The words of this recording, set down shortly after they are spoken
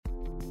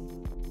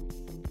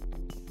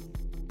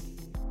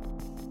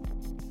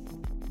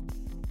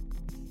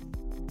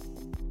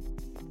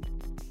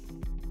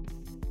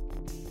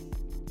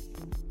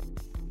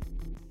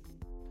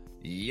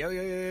Yo,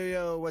 yo, yo, yo,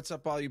 yo. What's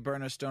up, all you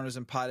burners, stoners,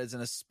 and potheads,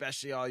 and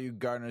especially all you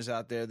gardeners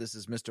out there? This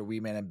is Mr.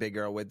 Weedman and Big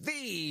Earl with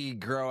the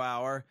Grow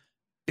Hour.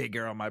 Big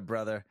Earl, my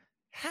brother.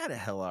 How the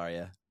hell are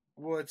you?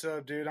 What's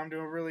up, dude? I'm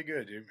doing really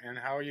good, dude. And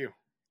how are you?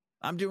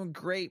 I'm doing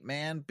great,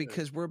 man,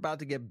 because we're about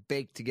to get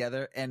baked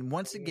together. And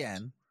once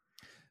again,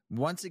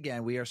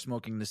 we are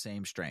smoking the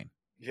same strain.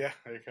 Yeah,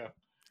 there you go.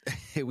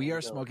 We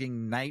are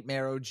smoking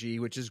Nightmare OG,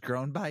 which is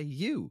grown by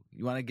you.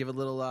 You want to give a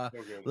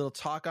little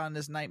talk on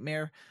this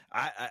Nightmare?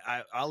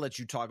 I'll let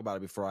you talk about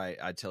it before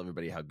I tell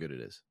everybody how good it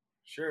is.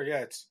 Sure,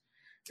 yeah.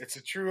 It's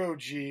a true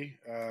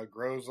OG.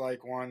 Grows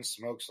like one,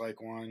 smokes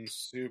like one.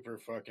 Super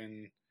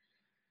fucking.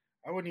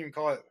 I wouldn't even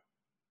call it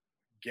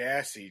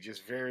gassy.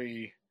 Just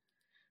very.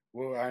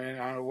 Well, I mean,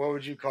 I don't know, what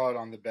would you call it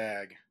on the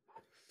bag?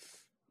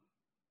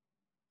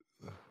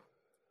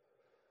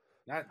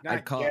 Not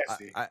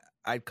gassy.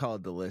 I'd call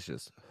it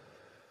delicious.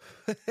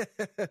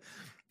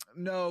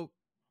 No,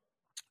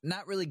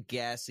 not really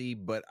gassy,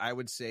 but I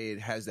would say it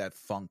has that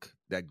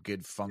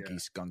good funky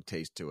skunk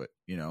taste to it.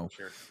 You know,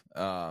 sure.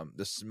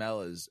 The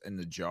smell is in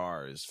the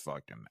jar is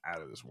fucking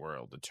out of this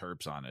world. The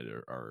terps on it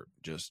are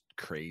just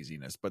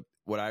craziness. But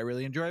what I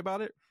really enjoy about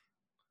it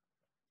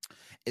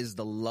is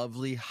the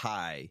lovely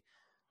high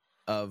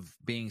of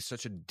being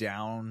such a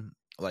down,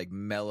 like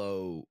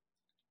mellow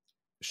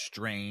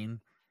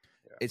strain.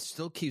 It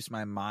still keeps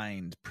my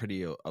mind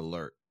pretty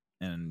alert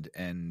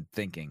and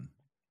thinking,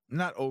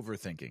 not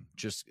overthinking,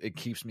 just it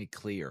keeps me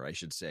clear, I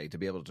should say, to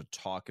be able to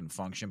talk and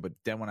function. But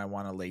then when I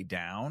want to lay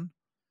down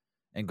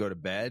and go to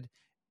bed,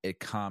 it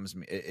calms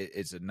me.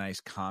 It's a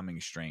nice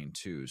calming strain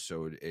too.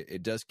 So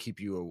it does keep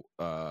you,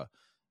 it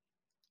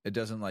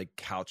doesn't like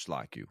couch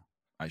lock you,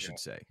 I should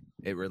say.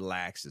 It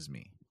relaxes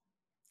me,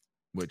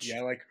 which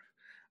I like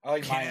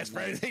can't ask for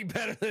anything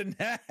better than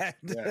that.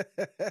 Yeah.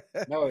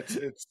 No,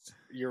 it's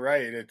you're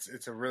right.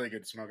 It's a really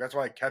good smoke. That's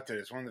why I kept it.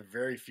 It's one of the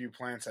very few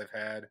plants I've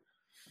had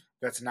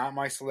that's not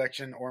my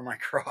selection or my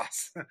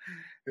cross.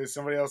 It was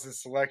somebody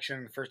else's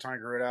selection. The first time I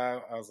grew it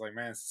out, I was like,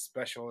 man, it's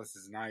special. This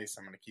is nice.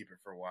 I'm going to keep it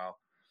for a while.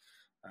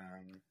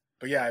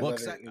 But yeah, I love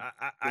it.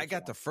 I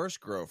got the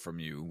first grow from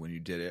you when you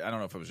did it. I don't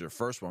know if it was your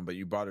first one, but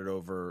you brought it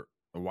over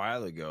a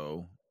while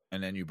ago,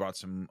 and then you brought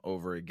some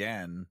over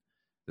again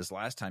this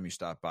last time you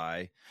stopped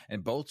by,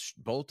 and both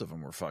of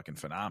them were fucking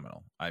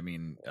phenomenal. I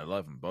mean, I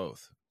love them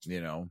both, you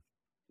know?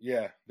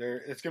 Yeah.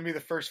 It's going to be the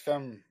first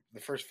fem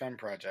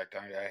project.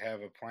 I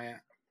have a plant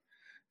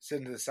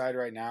sitting to the side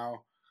right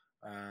now,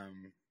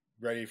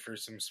 ready for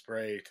some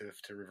spray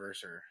to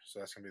reverse her. So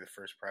that's going to be the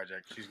first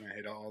project. She's going to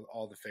hit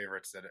all the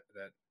favorites that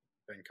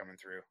been coming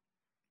through.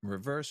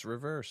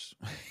 Reverse.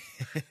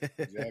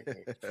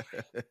 Exactly.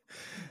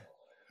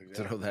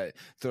 Throw that.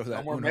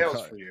 No more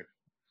males for you.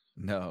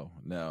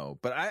 No.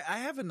 But I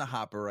have in the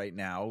hopper right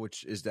now,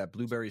 which is that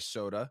blueberry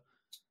soda.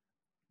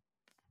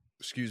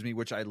 Excuse me,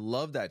 which I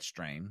love that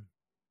strain.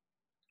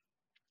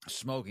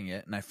 Smoking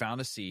it, and I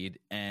found a seed,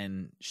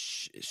 and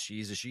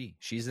she's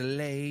a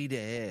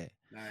lady.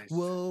 Nice.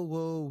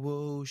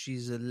 Whoa,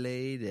 she's a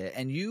lady.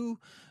 And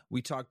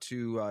we talked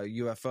to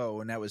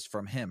UFO, and that was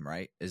from him,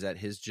 right? Is that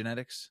his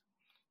genetics?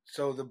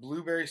 So the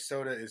blueberry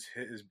soda is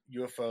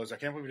UFOs. I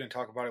can't believe we didn't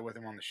talk about it with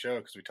him on the show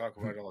because we talk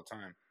about it all the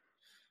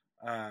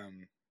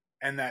time.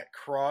 And that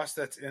cross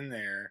that's in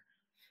there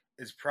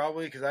is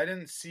probably because I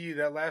didn't see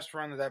that last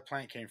run that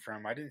plant came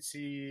from. I didn't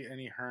see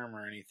any herm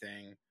or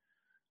anything.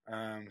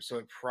 So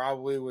it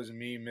probably was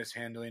me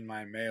mishandling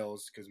my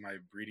males because my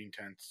breeding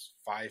tent's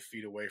 5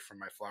 feet away from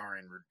my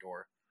flowering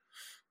door.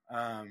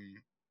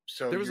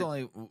 So it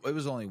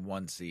was only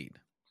one seed,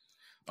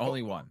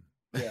 only one.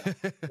 Yeah.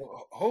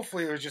 Well,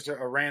 hopefully it was just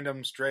a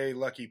random stray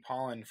lucky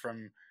pollen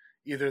from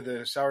either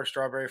the sour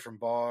strawberry from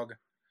Bog,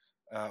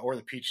 or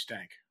the peach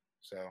stank.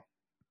 So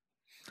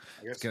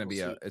I guess we're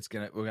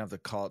gonna have to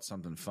call it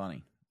something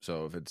funny.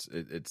 So if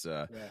it's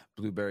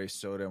blueberry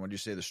soda, and when you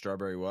say the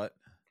strawberry what?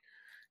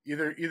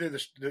 Either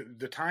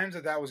the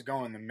times that was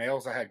going, the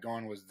males I had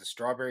going was the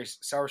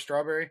sour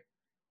strawberry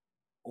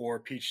or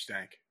peach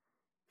stank.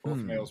 Both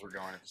males were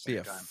going at the same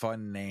time. Be a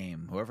fun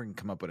name. Whoever can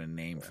come up with a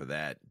name for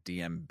that,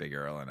 DM Big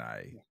Earl and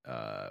I.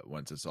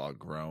 Once it's all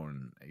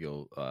grown,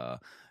 you'll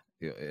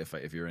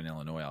if you're in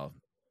Illinois, I'll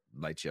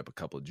light you up a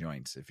couple of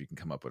joints if you can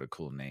come up with a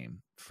cool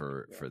name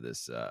for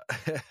this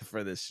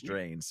for this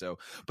strain. So,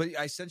 but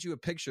I sent you a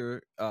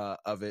picture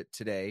of it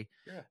today,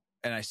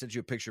 and I sent you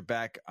a picture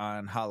back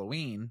on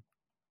Halloween.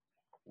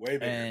 Way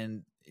bigger.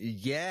 And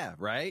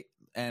right.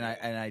 And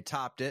I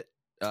topped it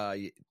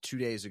 2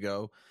 days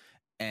ago,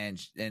 and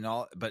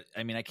all. But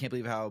I mean, I can't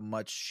believe how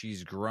much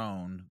she's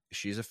grown.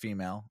 She's a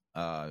female.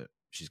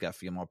 She's got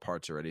female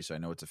parts already, so I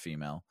know it's a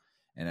female.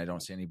 And I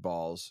don't see any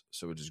balls,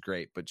 so which is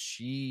great. But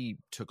she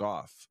took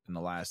off in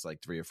the last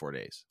like 3 or 4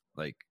 days,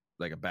 like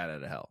a bat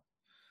out of hell.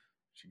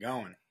 She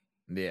going.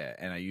 Yeah,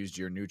 and I used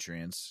your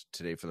nutrients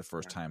today for the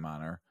first time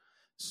on her.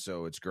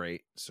 So it's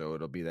great. So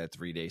it'll be that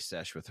 3-day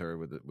sesh with her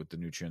with the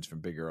nutrients from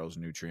Big Earl's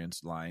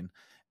Nutrients line.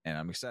 And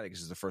I'm excited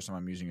because it's the first time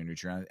I'm using a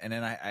nutrient. And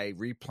then I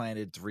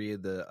replanted 3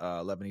 of the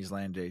Lebanese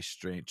Landrace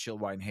strain, Chill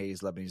Wine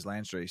Haze Lebanese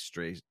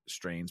Landrace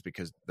strains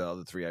because the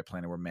other 3 I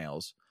planted were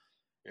males.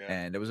 Yeah.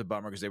 And it was a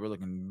bummer because they were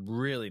looking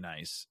really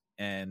nice.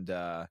 And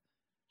so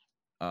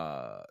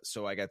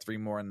I got 3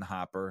 more in the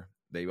hopper.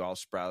 They all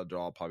sprouted. They're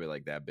all probably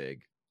like that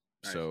big.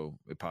 Nice. So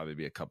it'd probably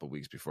be a couple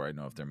weeks before I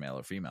know if they're male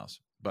or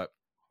females. But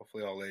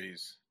hopefully all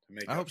ladies.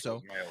 I hope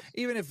so.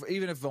 Even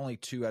if only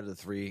 2 out of the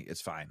 3,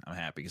 it's fine. I'm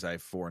happy because I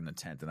have 4 in the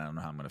tent, and I don't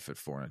know how I'm going to fit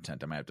 4 in a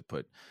tent. I might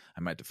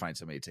have to find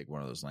somebody to take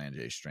one of those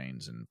Landrace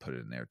strains and put it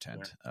in their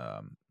tent.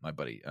 Yeah. My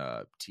buddy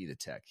T the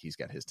Tech, he's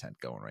got his tent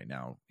going right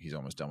now. He's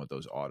almost done with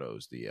those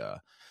autos, the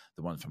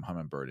ones from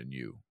Hummingbird and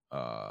You.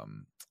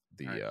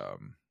 Nice.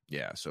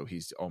 Yeah, so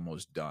he's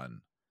almost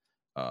done.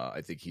 I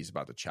think he's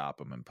about to chop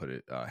them and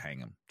hang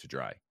them to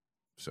dry.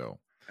 So.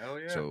 Hell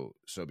yeah. So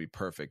it'd be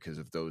perfect because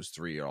if those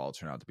 3 all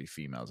turn out to be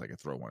females, I could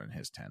throw one in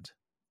his tent.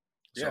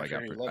 So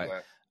yeah,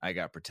 I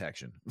got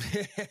protection.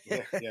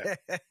 yeah.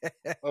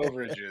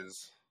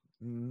 Overages.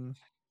 Mm.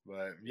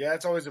 But yeah,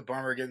 it's always a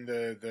bummer getting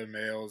the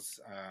males.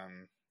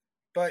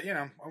 But you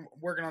know, I'm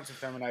working on some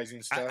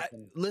feminizing stuff.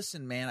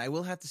 Listen, man, I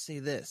will have to say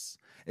this: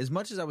 as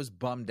much as I was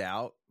bummed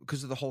out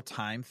because of the whole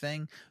time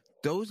thing,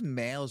 those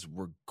males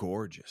were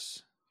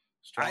gorgeous.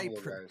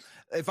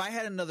 If I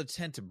had another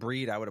tent to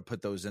breed, I would have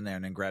put those in there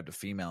and then grabbed a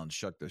female and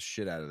shucked the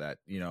shit out of that,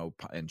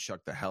 and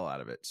shucked the hell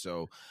out of it.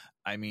 So,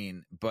 I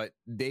mean, but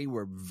they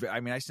were.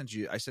 I sent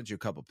you a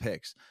couple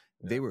pics.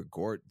 Yeah. They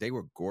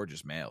were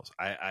gorgeous males.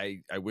 I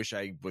wish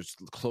I was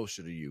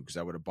closer to you because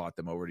I would have bought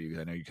them over to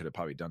you. I know you could have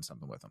probably done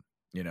something with them.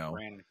 Yeah,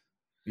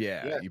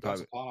 you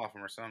probably off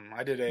them or something.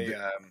 I did it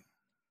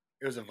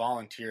was a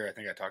volunteer. I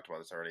think I talked about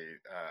this already.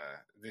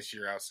 This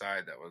year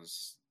outside, that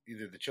was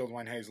either the Chilled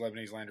Wine Haze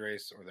Lebanese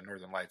Landrace or the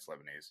Northern Lights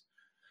Lebanese.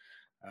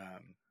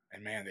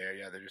 And man,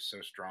 they're just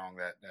so strong,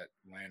 that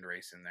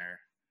Landrace in there.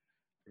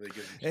 Really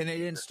good. And they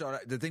didn't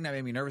start. The thing that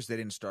made me nervous, they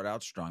didn't start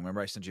out strong. Remember,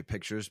 I sent you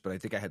pictures, but I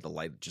think I had the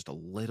light just a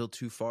little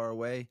too far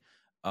away,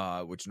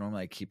 which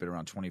normally I keep it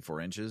around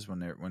 24 inches when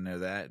they're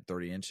that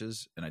 30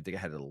 inches, and I think I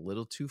had it a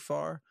little too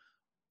far.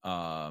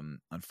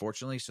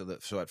 Unfortunately, so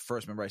at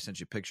first, remember I sent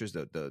you pictures.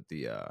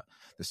 The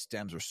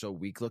stems were so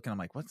weak looking. I'm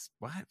like, what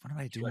am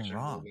I doing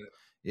wrong?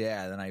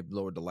 Yeah, then I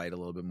lowered the light a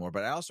little bit more,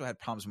 but I also had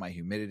problems with my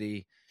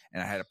humidity,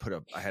 and I had to put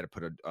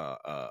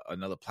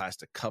another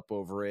plastic cup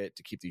over it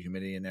to keep the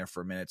humidity in there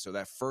for a minute. So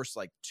that first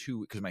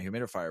because my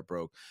humidifier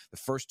broke, the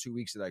first 2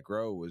 weeks that I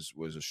grow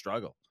was a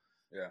struggle.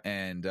 Yeah.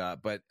 And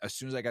but as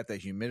soon as I got the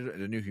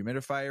new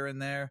humidifier in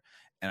there,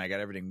 and I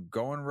got everything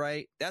going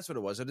right, that's what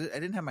it was. I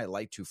didn't have my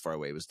light too far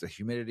away. It was the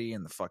humidity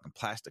and the fucking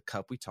plastic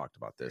cup. We talked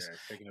about this,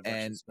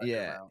 and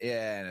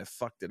it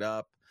fucked it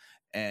up.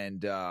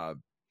 And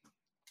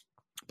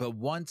but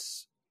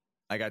once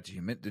I got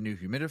the new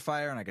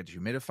humidifier, and I got the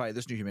humidifier,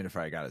 this new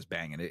humidifier I got is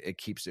banging. It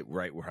keeps it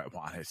right where I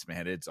want it,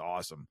 man. It's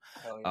awesome.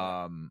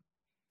 Yeah.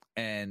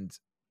 And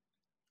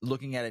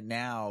looking at it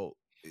now,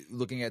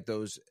 looking at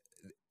those,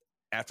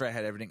 after I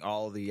had everything,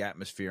 all the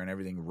atmosphere and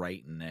everything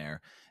right in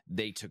there,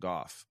 they took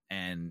off.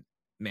 And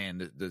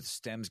man, the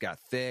stems got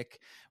thick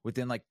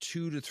within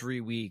 2 to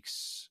 3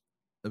 weeks.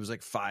 It was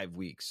 5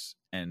 weeks,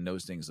 and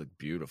those things look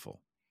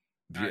beautiful.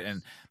 Nice.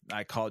 And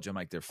I called you, I'm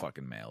like, they're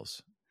fucking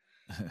males.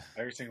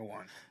 Every single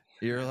one.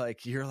 You're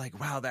like,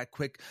 wow, that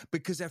quick.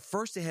 Because at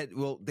first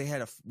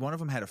one of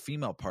them had a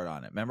female part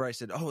on it. Remember I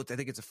said, I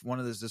think it's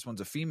this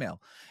one's a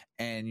female.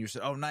 And you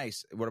said, oh,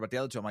 nice. What about the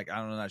other two? I'm like, I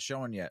don't know, not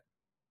showing yet.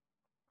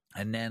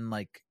 And then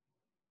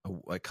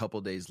a couple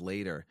days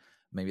later,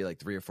 maybe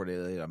 3 or 4 days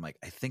later, I'm like,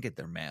 I think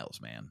they're males,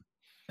 man.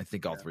 I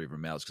think all 3 of them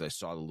are males because I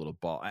saw the little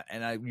ball.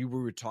 And we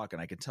were talking,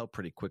 I could tell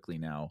pretty quickly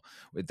now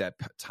with that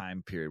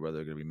time period whether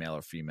they're going to be male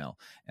or female.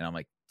 And I'm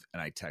like,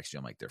 and I text you,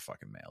 I'm like, they're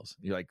fucking males.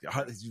 You're like,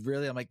 oh,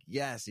 really? I'm like,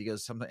 yes. He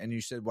goes, something. And you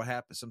said, what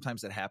happens?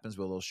 Sometimes that happens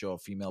where they'll show a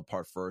female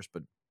part first,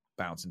 but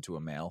bounce into a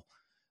male.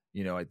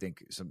 I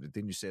think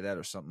didn't you say that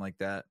or something like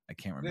that? I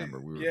can't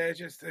remember. Yeah, it's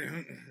just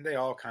they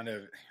all kind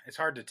of. It's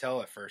hard to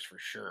tell at first for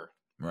sure.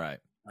 Right.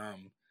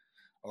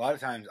 A lot of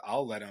times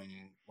I'll let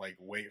them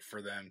wait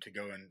for them to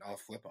go, and I'll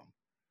flip them.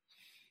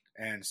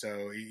 And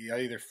so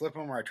I either flip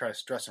them or I try to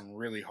stress them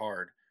really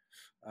hard,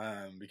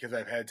 because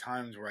I've had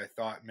times where I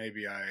thought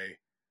maybe I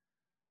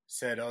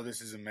said, "Oh,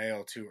 this is a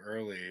male," too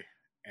early,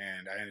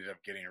 and I ended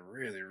up getting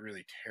really,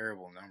 really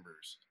terrible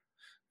numbers.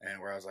 And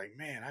where I was like,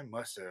 man, I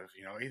must have,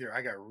 either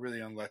I got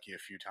really unlucky a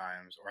few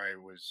times, or I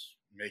was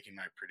making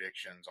my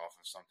predictions off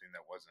of something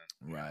that wasn't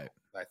right.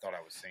 I thought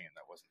I was seeing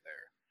that wasn't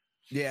there.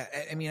 Yeah,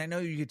 I mean, I know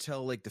you could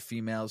tell the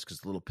females because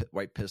the little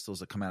white pistils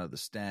that come out of the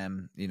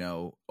stem,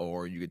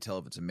 or you could tell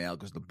if it's a male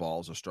because the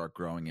balls will start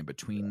growing in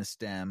between the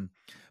stem.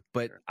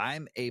 But sure.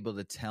 I'm able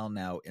to tell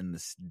now in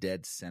the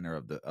dead center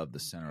of the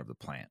center of the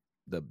plant,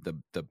 the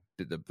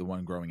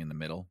one growing in the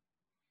middle,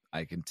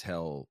 I can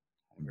tell.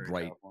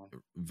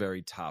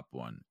 Very top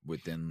one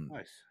within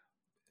nice.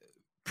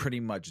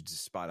 Pretty much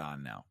spot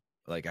on now.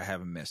 I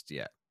haven't missed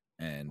yet.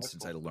 And That's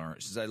since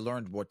cool. I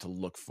learned what to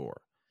look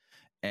for,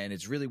 And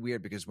it's really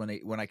weird because when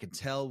I can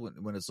tell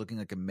when it's looking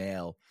like a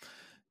male,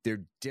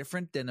 they're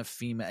different than a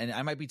female. And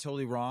I might be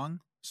totally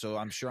wrong, so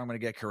I'm sure I'm going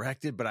to get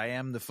corrected, but I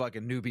am the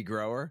fucking newbie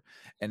grower.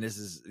 And this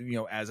is,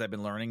 as I've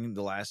been learning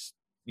the last,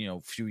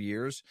 few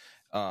years,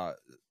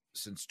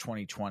 since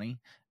 2020,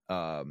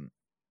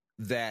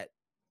 that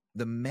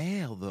the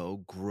male,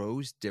 though,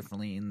 grows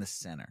differently in the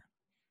center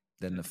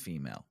than the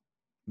female.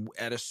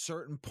 At a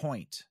certain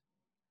point,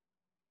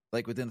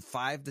 like within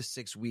 5 to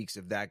 6 weeks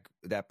of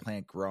that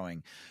plant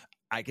growing,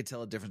 I could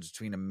tell a difference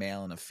between a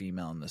male and a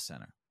female in the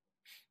center.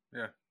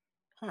 Yeah.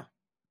 Huh.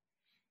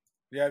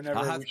 Yeah, I've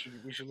never.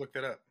 We should look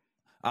that up.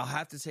 I'll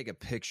have to take a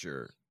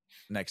picture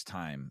next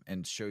time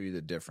and show you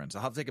the difference.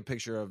 I'll have to take a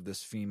picture of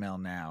this female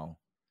now,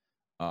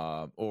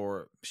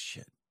 or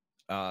shit.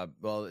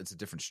 Well, it's a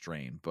different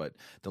strain, but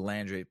the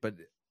Landry. But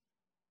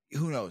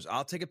who knows?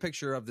 I'll take a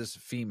picture of this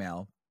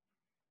female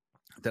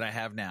that I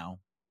have now,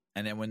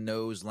 and then when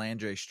those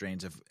Landry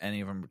strains, if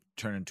any of them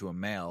turn into a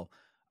male,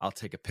 I'll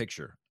take a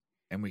picture,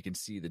 and we can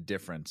see the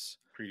difference.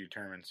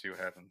 Predetermined, see what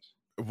happens.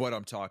 What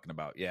I'm talking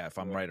about, yeah. If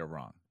I'm right or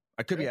wrong,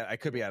 I could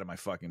be out of my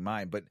fucking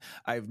mind, but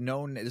I've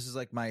known this is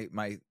like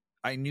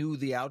I knew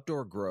the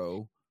outdoor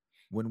grow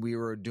when we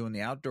were doing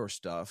the outdoor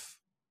stuff.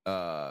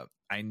 I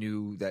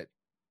knew that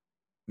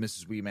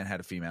Mrs. Weedman had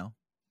a female.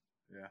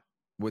 Yeah.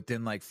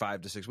 Within like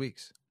 5 to 6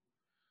 weeks,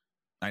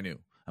 I knew.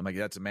 I'm like,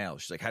 that's a male.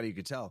 She's like, how do you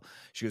could tell?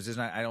 She goes,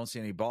 I don't see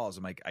any balls.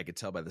 I'm like, I could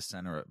tell by the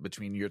center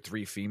between your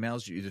 3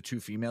 females, the 2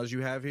 females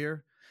you have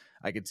here.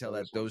 I could tell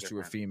that those 2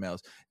 are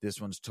females.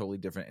 This one's totally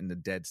different in the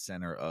dead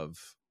center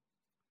of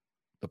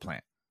the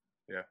plant.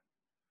 Yeah.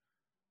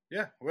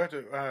 Yeah. We have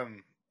to,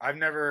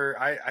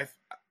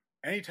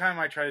 anytime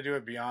I try to do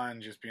it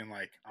beyond just being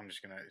like, I'm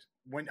just going to,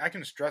 when I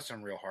can stress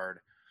them real hard.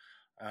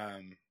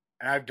 And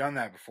I've done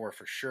that before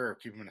for sure.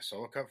 Keep them in a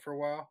solo cup for a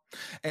while.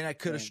 And I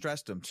could have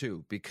stressed them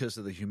too because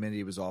of the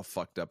humidity was all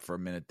fucked up for a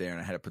minute there, and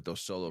I had to put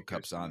those solo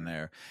cups on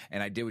there.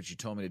 And I did what you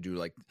told me to do,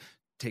 like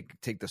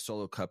take the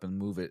solo cup and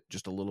move it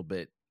just a little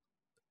bit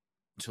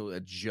to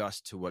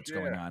adjust to what's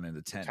going on in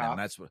the tent. And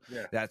that's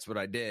what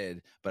I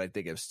did, but I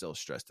think I've still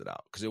stressed it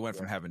out because it went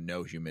from having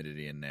no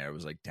humidity in there. It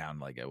was like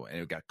down and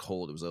it got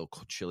cold. It was a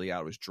little chilly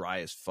out. It was dry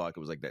as fuck. It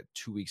was like that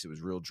 2 weeks. It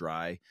was real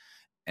dry.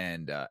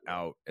 And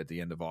out at the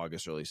end of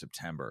August, early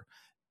September.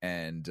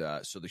 And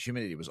so the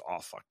humidity was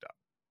all fucked up.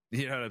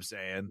 You know what I'm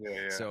saying?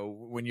 Yeah. So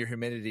when your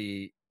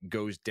humidity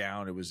goes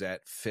down, it was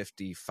at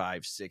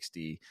 55,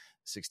 60,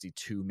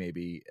 62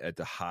 maybe at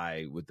the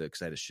high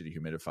because I had a shitty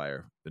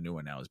humidifier. The new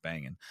one now is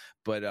banging.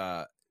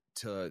 But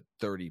to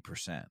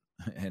 30%.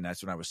 And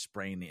that's when I was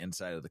spraying the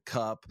inside of the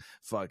cup.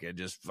 Fucking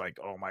just like,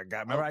 oh my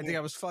God. Remember, I think I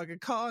was fucking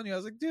calling you. I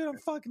was like, dude, I'm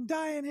fucking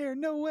dying here.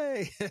 No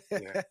way.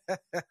 Yeah.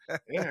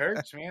 It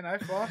hurts, man.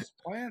 I've lost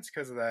plants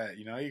because of that.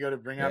 You go to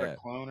bring out a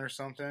clone or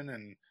something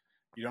and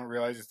you don't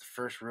realize it's the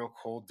first real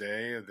cold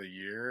day of the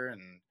year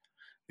and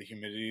the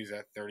humidity is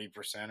at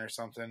 30% or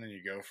something. And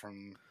you go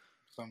from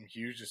something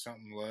huge to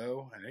something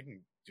low and it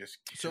can just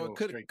so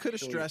it could have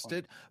stressed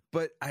it.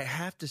 But I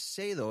have to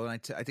say, though, and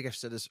I think I've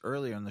said this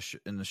earlier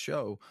in the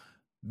show,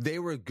 they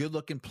were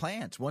good-looking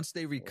plants. Once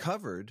they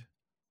recovered,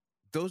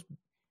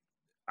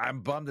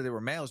 I'm bummed that they were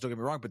males, don't get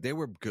me wrong, but they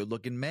were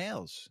good-looking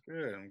males.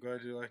 Good. I'm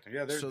glad you liked them.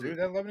 Yeah, dude,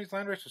 that Lebanese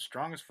landrace was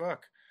strong as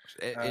fuck.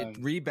 It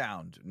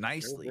rebound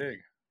nicely. Big.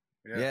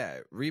 Yeah,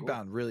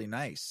 rebound really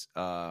nice.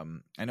 I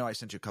know I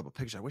sent you a couple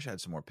pictures. I wish I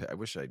had some more.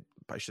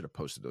 I should have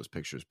posted those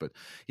pictures. But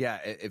yeah,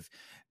 if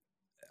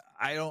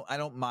I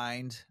don't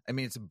mind. I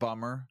mean, it's a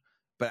bummer,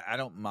 but I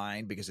don't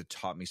mind because it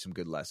taught me some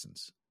good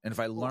lessons. And if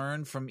I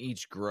learn from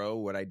each grow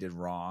what I did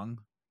wrong,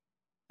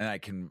 and I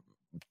can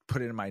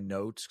put it in my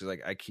notes because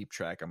I keep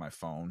track on my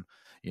phone,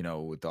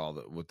 with all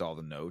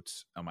the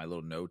notes on my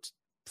little notes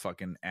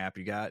fucking app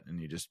you got, and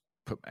you just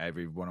put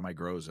every one of my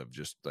grows of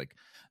just like,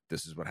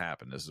 this is what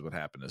happened. This is what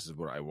happened. This is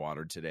what I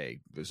watered today.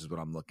 This is what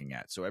I'm looking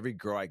at. So every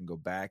grow I can go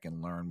back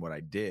and learn what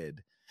I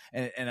did.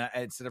 And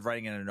instead of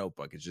writing in a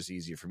notebook, it's just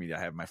easier for me to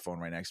have my phone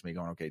right next to me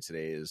going, okay,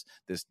 today is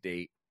this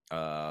date.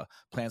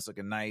 Plants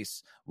looking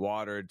nice,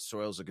 watered,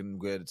 soil's looking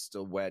good, it's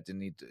still wet, didn't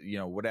need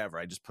to, whatever.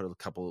 I just put a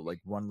couple, like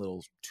 2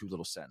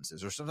 little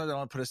sentences, or sometimes I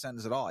don't put a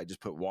sentence at all. I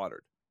just put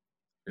watered,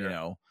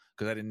 because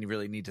I didn't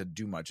really need to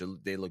do much.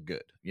 They look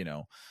good,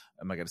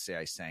 I'm not going to say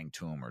I sang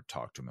to them or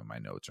talked to them in my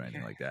notes or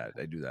anything like that.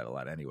 I do that a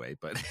lot anyway,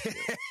 but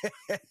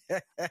give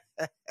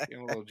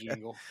them a little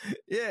jingle.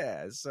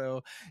 Yeah.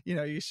 So,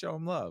 you show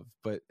them love,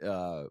 but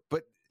that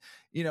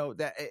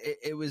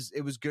it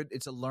was good.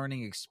 It's a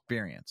learning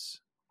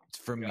experience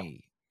for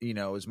me,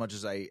 as much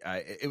as I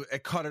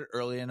caught it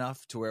early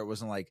enough to where it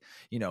wasn't like,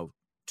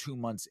 2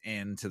 months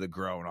into the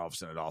grow and all of a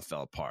sudden it all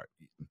fell apart.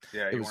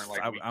 Yeah, you weren't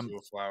like week 2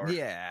 of flower.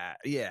 Yeah,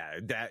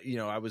 that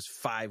I was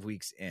 5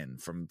 weeks in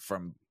from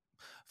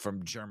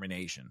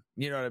germination.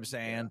 You know what I'm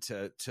saying?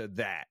 To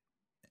that,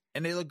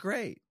 and they look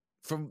great.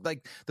 From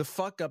like the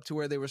fuck up to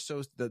where they were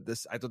so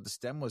I thought the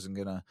stem was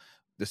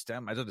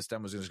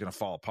just gonna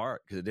fall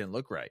apart because it didn't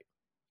look right.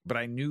 But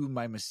I knew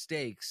my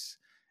mistakes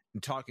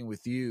talking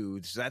with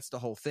you, that's the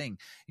whole thing.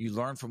 You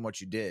learn from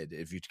what you did.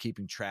 If you're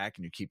keeping track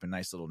and you're keeping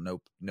nice little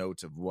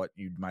notes of what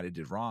you might have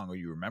did wrong, or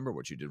you remember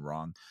what you did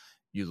wrong,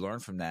 you learn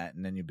from that,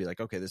 and then you'll be like,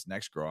 okay, this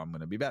next grow, I'm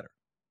going to be better,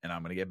 and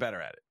I'm going to get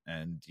better at it.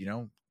 And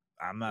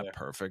I'm not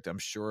perfect. I'm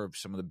sure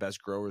some of the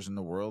best growers in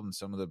the world and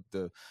some of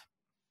the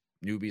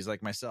newbies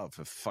like myself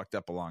have fucked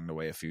up along the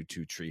way a few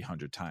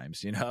 200-300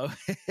 times, Oh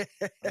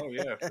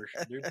yeah, for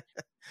sure, dude.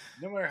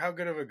 No matter how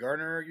good of a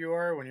gardener you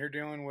are, when you're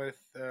dealing with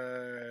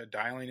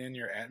dialing in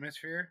your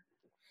atmosphere,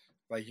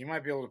 like you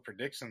might be able to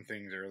predict some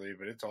things early,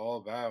 but it's all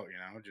about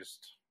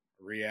just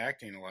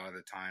reacting a lot of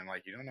the time.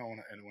 Like you don't know when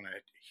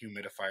a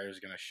humidifier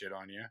is gonna shit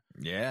on you.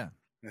 Yeah.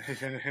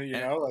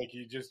 Like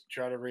you just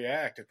try to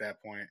react at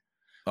that point.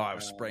 Oh, I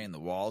was spraying the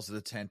walls of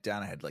the tent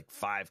down. I had like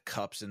 5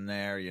 cups in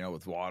there,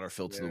 with water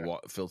filled to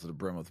the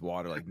brim with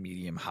water, like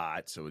medium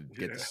hot, so it would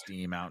get the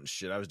steam out and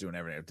shit. I was doing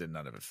everything.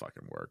 None of it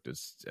fucking worked.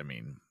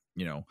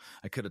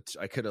 I could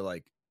have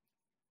like,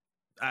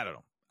 I don't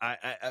know.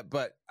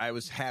 But I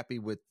was happy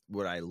with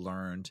what I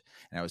learned,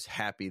 and I was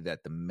happy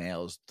that the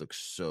males look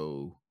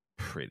so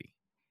pretty.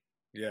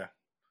 Yeah.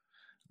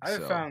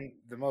 I've found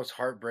the most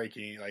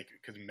heartbreaking, like,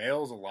 because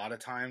males a lot of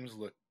times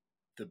look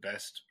the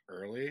best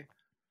early.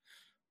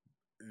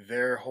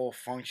 Their whole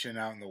function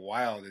out in the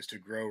wild is to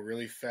grow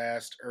really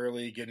fast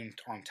early, get them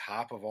on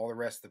top of all the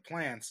rest of the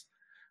plants,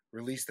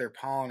 release their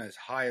pollen as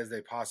high as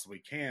they possibly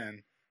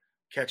can,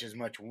 catch as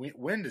much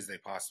wind as they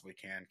possibly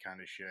can,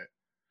 kind of shit.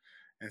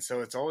 And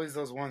so it's always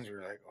those ones where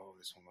you're like, oh,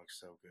 this one looks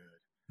so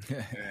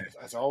good. And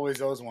it's always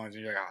those ones,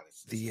 and you're like,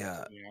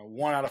 oh,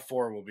 1 out of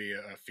 4 will be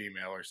a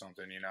female or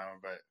something,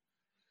 But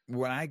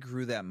when I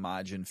grew that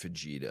Majin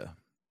Fujita,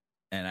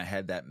 and I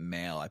had that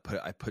male, I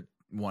put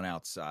one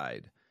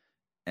outside.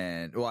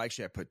 And I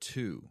put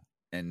 2,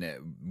 and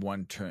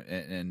one turned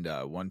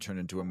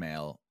into a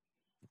male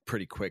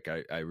pretty quick.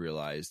 I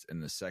realized,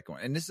 and the second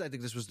one, and I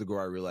think this was the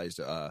grow I realized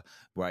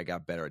where I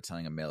got better at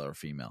telling a male or a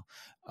female.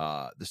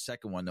 The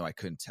second one though, I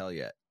couldn't tell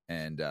yet,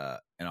 and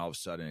all of a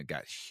sudden it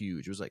got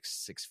huge. It was like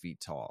 6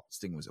 feet tall. This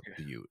thing was a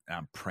beaut. And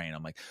I'm praying.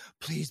 I'm like,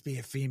 please be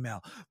a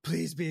female.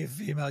 Please be a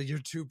female. You're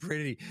too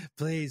pretty.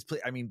 Please.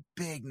 I mean,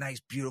 big, nice,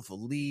 beautiful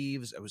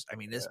leaves.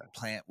 This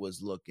plant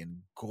was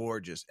looking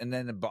gorgeous. And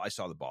then I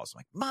saw the balls. I'm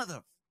like,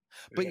 mother.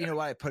 But you know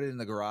what? I put it in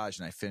the garage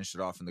and I finished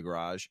it off in the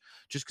garage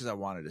just because I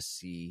wanted to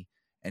see.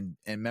 And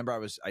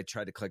remember, I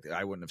tried to collect it.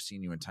 I wouldn't have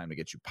seen you in time to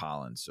get you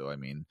pollen. So,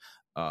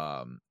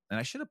 and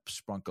I should have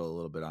sprinkled a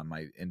little bit on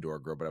my indoor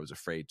grow, but I was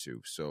afraid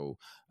to. So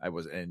I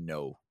didn't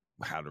know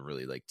how to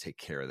really like take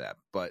care of that.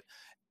 But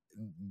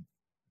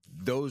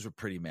those were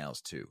pretty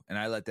males too. And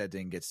I let that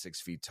thing get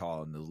 6 feet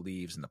tall, and the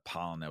leaves and the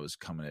pollen that was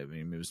coming at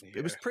me,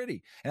 it was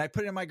pretty. And I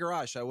put it in my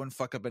garage so I wouldn't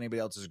fuck up anybody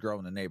else's grow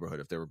in the neighborhood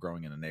if they were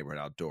growing in the neighborhood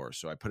outdoors.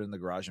 So I put it in the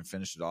garage and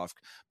finished it off,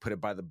 put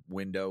it by the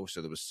window so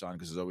there was sun,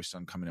 because there's always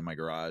sun coming in my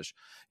garage,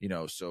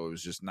 so it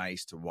was just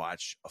nice to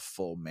watch a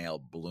full male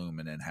bloom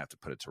and then have to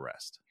put it to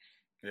rest.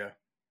 Yeah.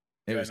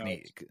 It was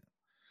neat.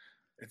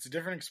 It's a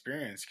different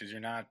experience because you're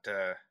not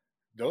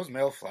those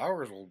male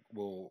flowers will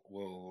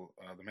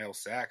the male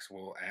sacs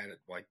will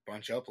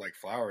bunch up like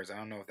flowers. I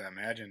don't know if that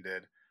Imagine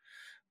did,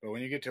 but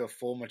when you get to a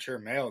full mature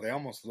male, they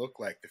almost look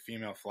like the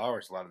female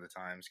flowers a lot of the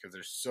times because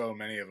there's so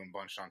many of them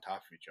bunched on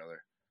top of each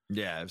other.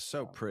 Yeah, it was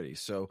so pretty.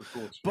 So,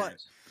 cool but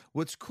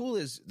what's cool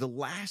is the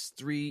last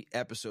 3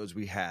 episodes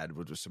we had,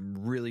 which was some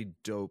really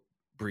dope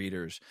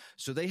breeders.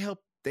 So they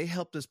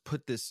helped us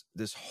put this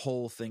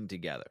whole thing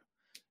together.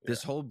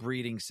 This whole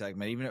breeding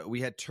segment. Even we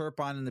had Terp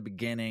on in the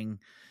beginning,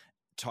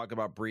 talk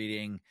about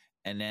breeding,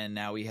 and then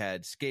now we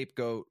had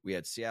Scapegoat, we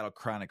had Seattle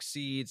Chronic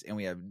Seeds, and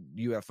we have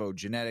UFO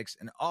Genetics,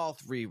 and all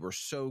 3 were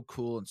so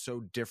cool and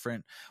so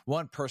different.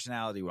 One,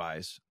 personality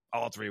wise,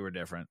 all 3 were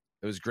different.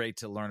 It was great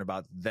to learn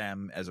about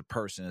them as a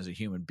person, as a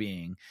human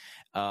being.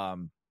 How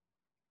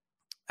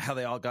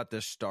they all got their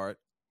start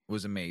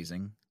was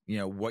amazing.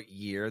 What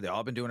year? They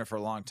all been doing it for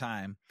a long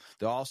time.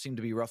 They all seem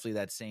to be roughly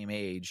that same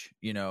age.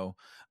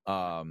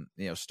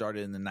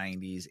 Started in the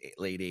 90s,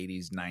 late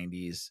 80s,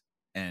 90s,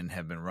 and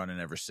have been running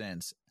ever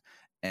since.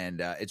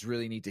 And it's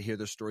really neat to hear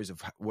their stories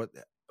of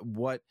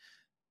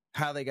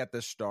how they got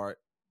this start.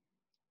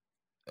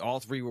 All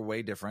 3 were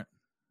way different.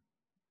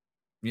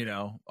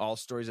 All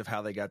stories of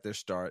how they got their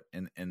start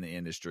in the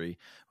industry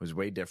was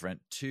way different.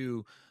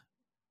 2,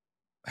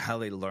 how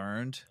they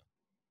learned,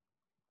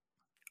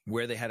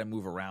 where they had to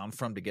move around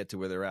from to get to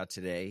where they're at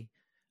today,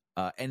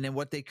 and then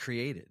what they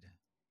created.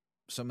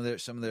 Some of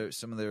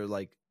their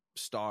like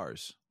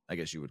stars, I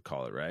guess you would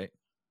call it, right?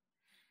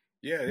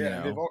 Yeah.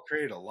 And they've all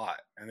created a lot,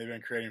 and they've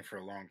been creating for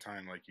a long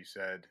time, like you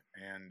said.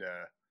 And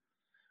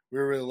we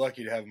were really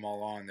lucky to have them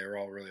all on. They were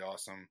all really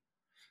awesome.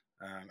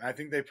 I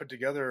think they put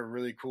together a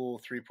really cool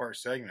 3-part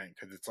segment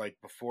because it's like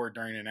before,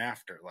 during, and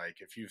after. Like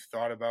if you've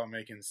thought about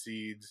making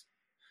seeds,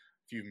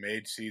 if you've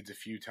made seeds a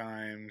few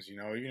times,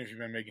 even if you've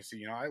been making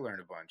seeds, I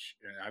learned a bunch,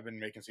 and I've been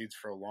making seeds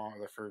for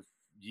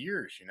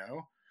years,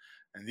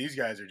 and these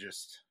guys are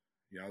just,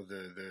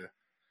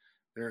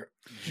 they're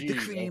the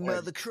cream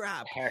of the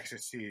crop, packs of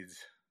seeds.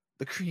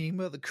 the cream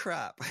of the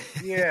crop.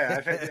 Yeah,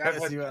 I've had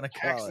as you want to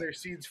packs call their it.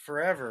 seeds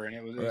forever, and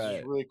it was just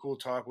Right. really cool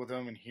to talk with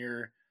them and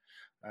hear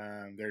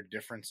their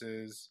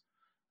differences.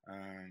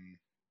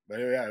 But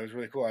yeah, it was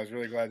really cool. I was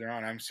really glad they're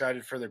on. I'm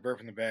excited for their burp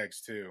in the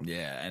bags too.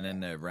 Yeah, and then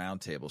the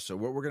round table. So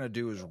what we're gonna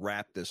do is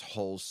wrap this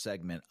whole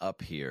segment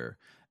up here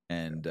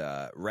and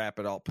wrap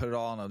it all, put it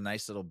all in a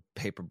nice little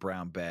paper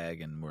brown bag,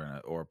 and we're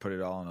gonna, or put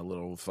it all in a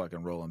little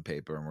fucking rolling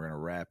paper, and we're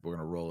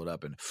gonna roll it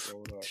up and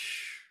Roll it up.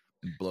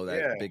 blow that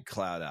Yeah. big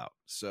cloud out.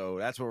 So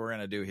that's what we're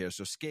gonna do here.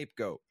 So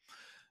scapegoat.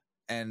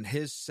 And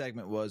his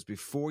segment was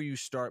before you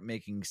start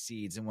making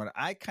seeds. And what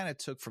I kind of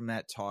took from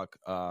that talk,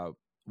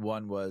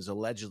 one was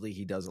allegedly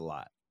he does a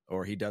lot,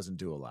 or he doesn't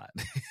do a lot.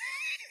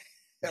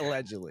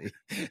 Allegedly.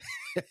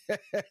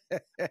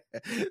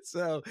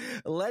 So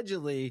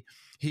allegedly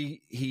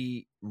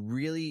he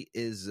really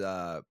is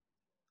an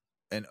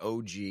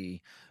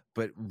OG,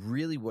 but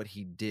really what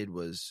he did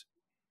was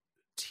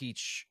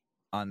teach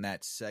on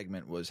that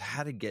segment was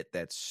how to get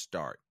that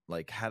start,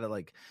 like how to,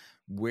 like,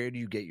 where do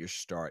you get your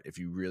start if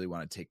you really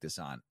want to take this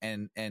on?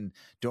 And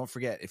don't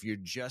forget, if you're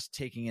just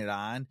taking it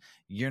on,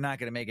 you're not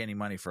going to make any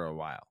money for a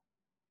while.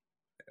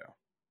 Yeah.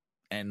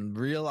 And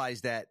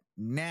realize that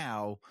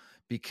now,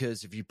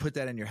 because if you put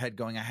that in your head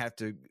going, I have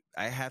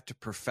to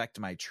perfect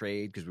my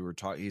trade, because we were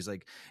talking, he's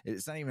like,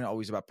 it's not even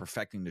always about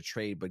perfecting the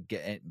trade, but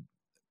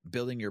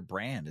building your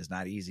brand is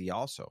not easy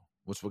also,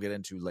 which we'll get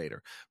into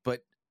later.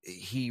 But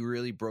he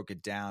really broke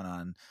it down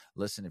on,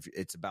 listen, if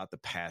it's about the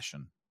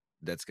passion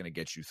that's going to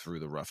get you through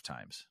the rough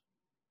times.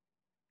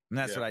 And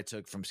that's what I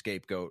took from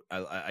Scapegoat.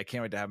 I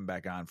can't wait to have him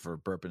back on for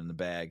Burping in the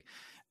Bag.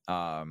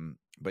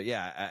 But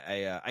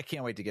yeah, I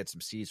can't wait to get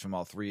some seeds from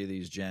all three of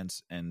these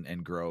gents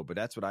and grow. But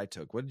that's what I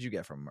took. What did you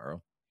get from him,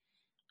 Earl?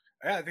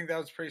 Yeah, I think that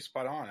was pretty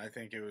spot on. I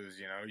think it was,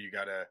 you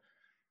got to,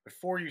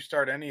 before you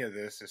start any of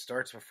this, it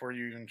starts before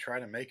you even try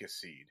to make a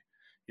seed.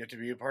 You have to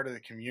be a part of the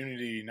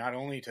community, not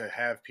only to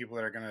have people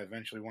that are going to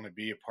eventually want to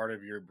be a part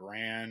of your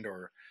brand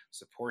or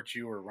support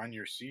you or run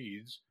your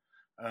seeds,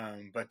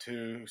 but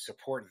to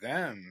support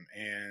them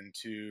and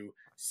to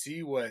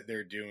see what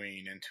they're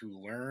doing and to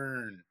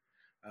learn,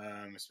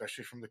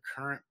 especially from the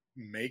current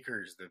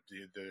makers,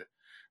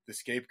 the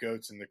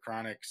scapegoats and the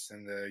chronics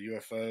and the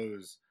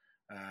UFOs.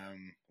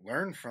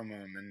 Learn from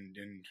them,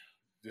 and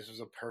this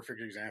was a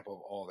perfect example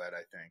of all that,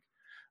 I think.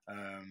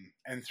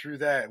 And through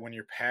that, when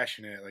you're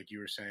passionate, like you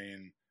were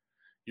saying,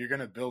 you're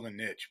going to build a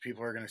niche.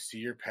 People are going to see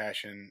your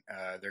passion.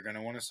 They're going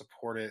to want to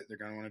support it. They're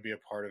going to want to be a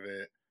part of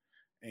it.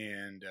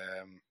 And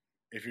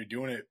if you're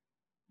doing it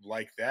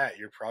like that,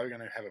 you're probably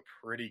going to have a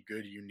pretty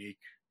good, unique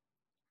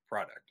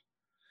product.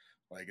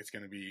 Like, it's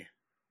going to be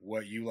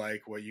what you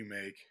like, what you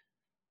make,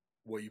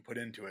 what you put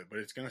into it. But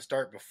it's going to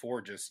start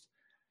before just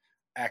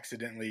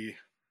accidentally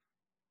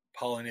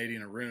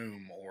pollinating a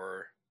room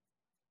or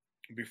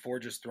before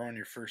just throwing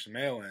your first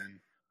mail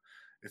in.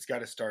 It's got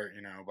to start,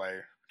 by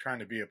trying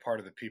to be a part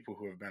of the people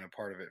who have been a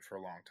part of it for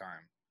a long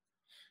time.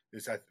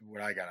 Is that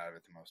what I got out of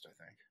it the most, I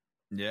think.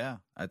 Yeah,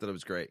 I thought it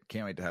was great.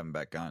 Can't wait to have him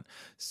back on.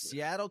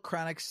 Seattle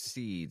Chronic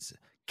Seeds,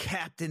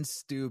 Captain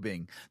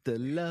Stubing, the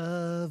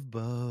Love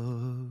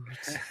Boat.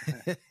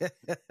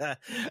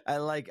 I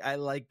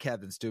like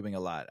Captain Stubing a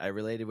lot. I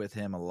related with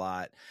him a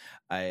lot.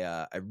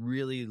 I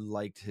really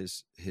liked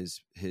his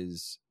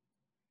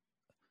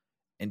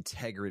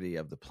integrity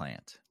of the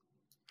plant.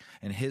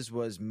 And his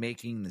was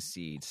making the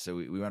seeds. So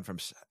we went from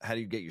how do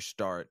you get your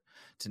start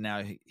to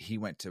now he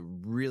went to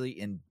really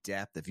in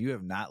depth. If you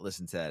have not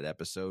listened to that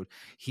episode,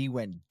 he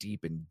went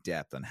deep in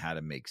depth on how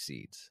to make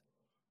seeds.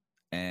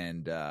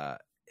 And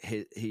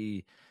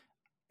he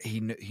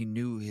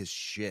knew his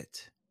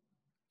shit.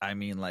 I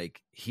mean,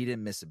 like, he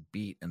didn't miss a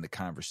beat in the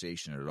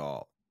conversation at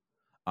all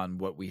on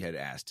what we had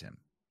asked him.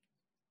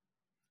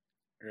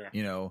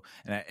 Yeah.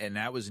 And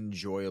that was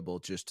enjoyable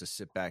just to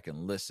sit back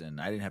and listen.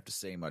 I didn't have to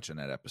say much on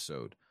that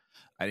episode.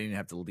 I didn't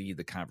have to lead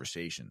the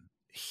conversation.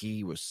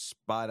 He was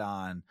spot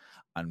on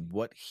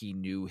what he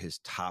knew his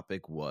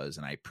topic was.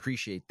 And I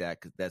appreciate that,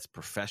 because that's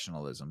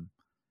professionalism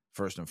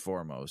first and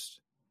foremost.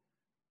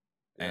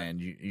 Yeah. And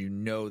you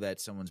know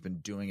that someone's been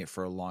doing it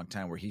for a long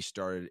time, where he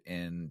started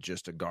in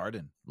just a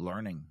garden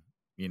learning,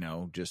 he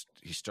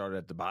started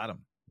at the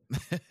bottom,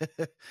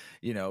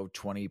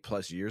 20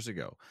 plus years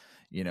ago.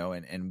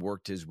 And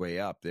worked his way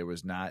up. There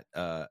was not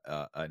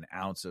an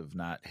ounce of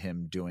not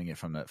him doing it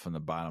from the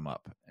bottom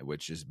up,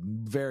 which is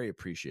very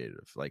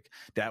appreciative. Like,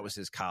 that was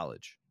his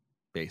college,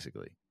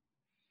 basically.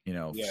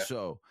 Yeah.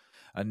 So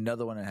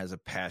another one that has a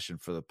passion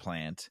for the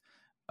plant.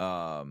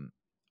 But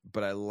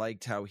I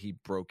liked how he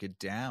broke it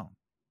down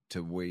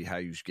to how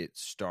you get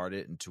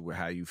started and to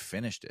how you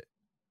finished it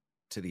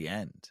to the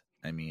end.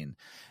 I mean,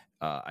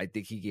 I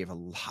think he gave a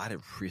lot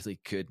of really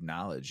good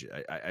knowledge.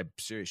 I'm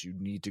serious. You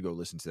need to go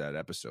listen to that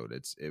episode.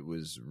 It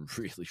was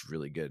really,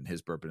 really good. And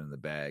his Burping in the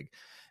Bag.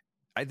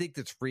 I think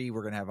the three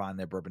we're going to have on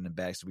there, Burping in the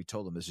Bag. So we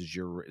told him, this is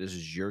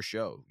your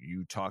show.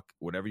 You talk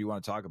whatever you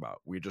want to talk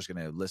about. We're just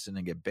going to listen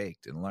and get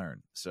baked and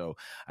learn. So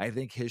I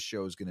think his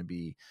show is going to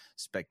be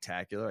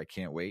spectacular. I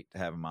can't wait to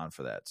have him on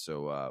for that.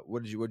 So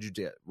what did you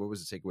get? What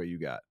was the takeaway you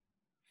got?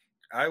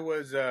 I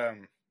was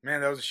man,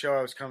 that was a show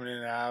I was coming in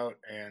and out,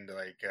 and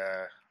like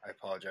I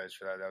apologize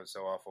for that. That was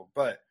so awful.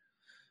 But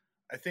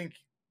I think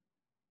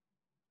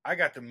I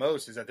got the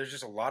most is that there's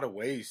just a lot of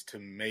ways to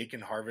make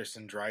and harvest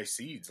and dry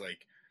seeds.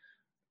 Like,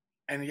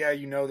 and yeah,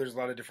 there's a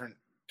lot of different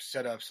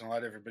setups and a lot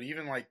of different, but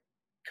even like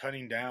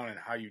cutting down and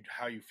how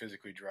you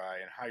physically dry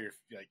and how you're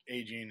like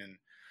aging and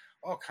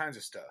all kinds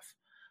of stuff.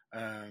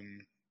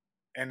 And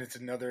it's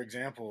another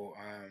example.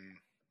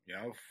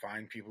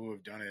 Find people who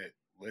have done it,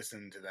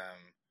 listen to them,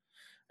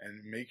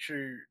 and make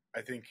sure.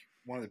 I think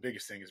one of the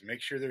biggest things is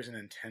make sure there's an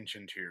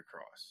intention to your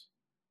cross.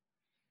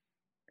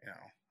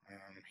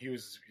 He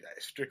was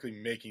strictly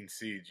making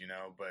seeds,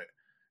 but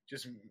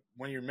just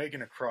when you're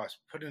making a cross,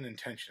 put an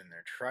intention in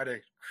there. Try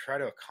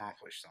to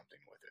accomplish something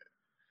with it.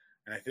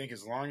 And I think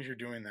as long as you're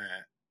doing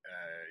that,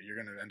 you're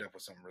going to end up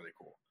with something really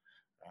cool.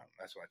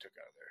 That's what I took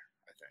out of there,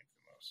 I think,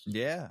 the most.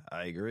 Yeah,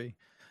 I agree.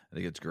 I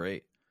think it's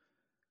great.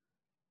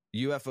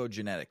 UFO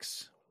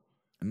Genetics,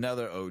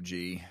 another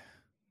OG.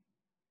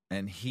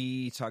 And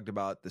he talked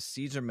about the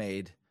seeds are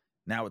made.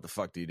 Now what the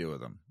fuck do you do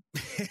with them?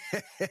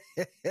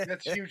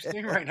 That's a huge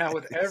thing right now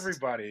with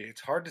everybody.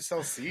 It's hard to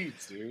sell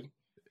seeds, dude.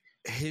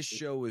 His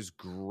show is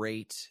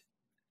great.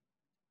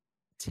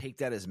 Take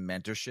that as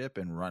mentorship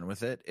and run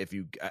with it. If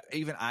you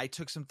even I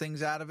took some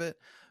things out of it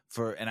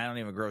and I don't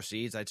even grow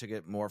seeds. I took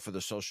it more for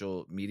the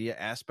social media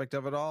aspect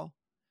of it all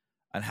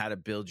and how to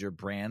build your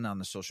brand on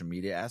the social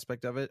media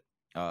aspect of it.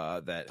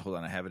 Hold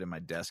on, I have it in my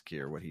desk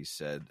here. What he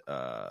said,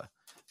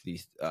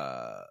 the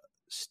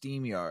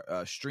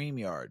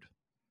StreamYard,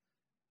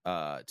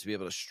 to be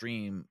able to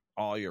stream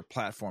all your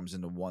platforms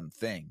into one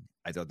thing.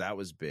 I thought that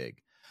was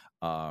big.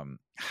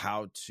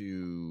 How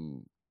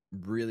to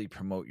really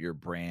promote your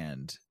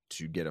brand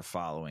to get a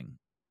following,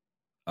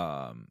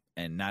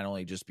 and not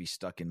only just be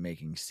stuck in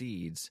making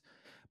seeds,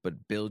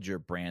 but build your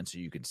brand so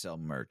you can sell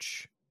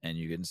merch and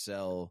you can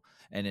sell,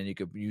 and then you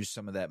could use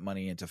some of that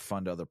money into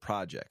fund other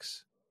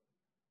projects,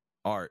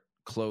 art,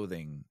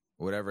 clothing,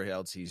 whatever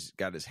else he's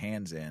got his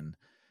hands in.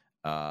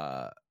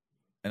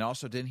 And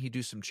also, didn't he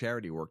do some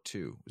charity work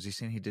too? Was he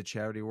saying he did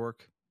charity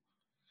work?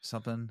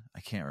 Something? I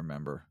can't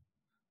remember.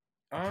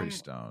 I'm pretty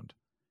stoned.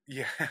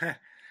 Yeah.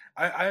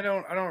 I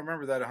don't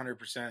remember that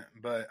 100%,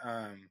 but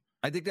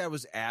I think that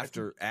was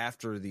after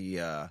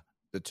the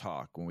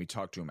talk, when we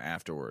talked to him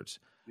afterwards.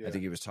 Yeah. I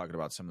think he was talking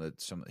about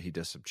he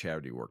does some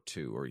charity work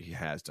too, or he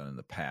has done in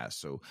the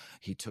past. So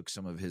he took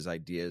some of his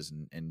ideas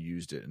and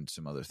used it in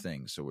some other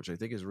things. So, which I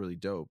think is really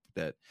dope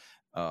that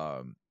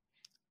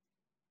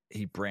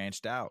he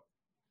branched out.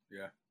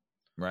 Yeah.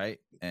 Right.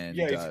 And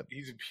yeah,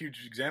 he's a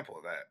huge example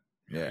of that.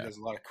 Yeah. He does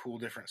a lot of cool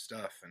different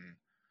stuff, and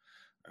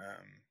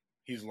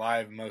he's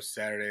live most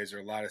Saturdays or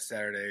a lot of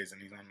Saturdays,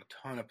 and he's on a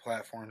ton of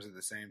platforms at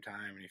the same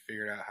time, and he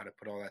figured out how to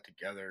put all that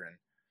together and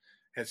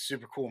has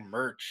super cool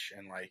merch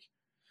and like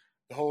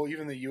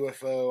even the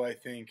UFO. I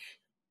think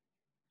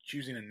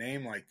choosing a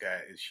name like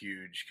that is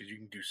huge because you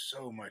can do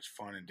so much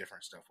fun and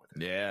different stuff with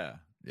it. Yeah.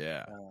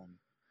 Yeah.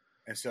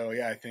 And so,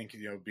 yeah, I think,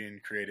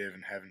 being creative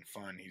and having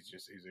fun, he's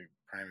a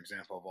prime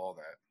example of all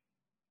that.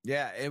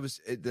 Yeah,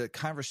 the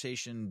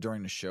conversation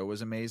during the show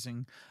was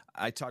amazing.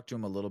 I talked to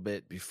him a little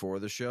bit before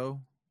the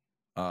show,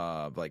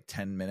 like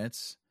 10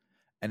 minutes.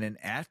 And then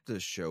after the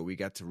show, we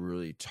got to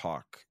really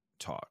talk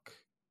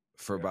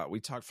for we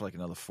talked for like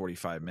another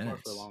 45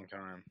 minutes. For a long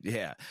time.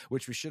 Yeah,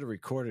 which we should have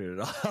recorded it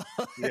all.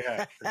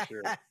 Yeah, for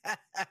sure.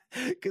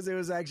 Because it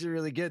was actually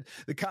really good.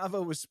 The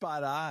convo was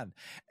spot on.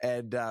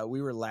 And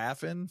we were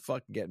laughing,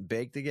 fucking getting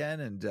baked again.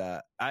 And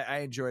I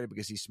enjoyed it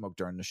because he smoked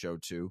during the show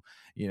too,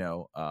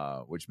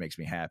 which makes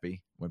me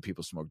happy when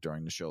people smoke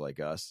during the show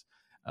like us.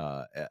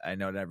 I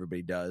know that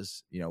everybody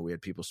does. We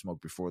had people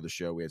smoke before the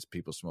show. We had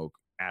people smoke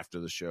after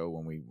the show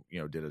when we,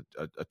 did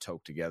a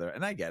toke together.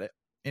 And I get it.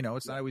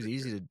 It's not always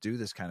easy to do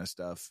this kind of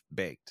stuff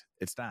baked.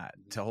 It's not.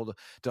 To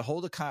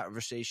hold a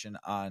conversation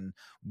on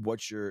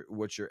what your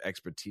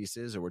expertise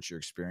is or what your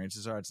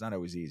experiences are. It's not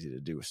always easy to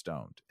do with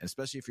stoned, and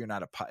especially if you're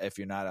not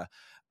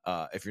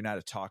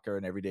a talker,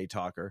 an everyday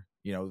talker.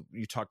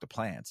 You talk to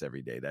plants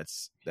every day.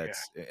 That's yeah.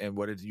 And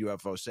what did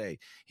UFO say?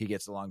 He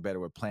gets along better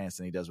with plants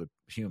than he does with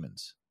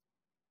humans,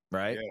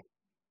 right?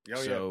 Yeah.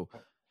 So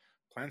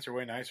plants are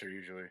way nicer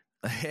usually.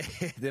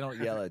 They don't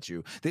yell at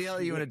you. They yell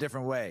at you in a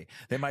different way.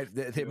 They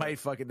might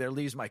fucking, their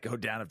leaves might go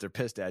down if they're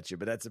pissed at you,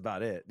 but that's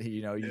about it.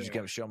 You just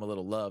gotta show them a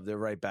little love. They're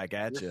right back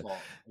at you.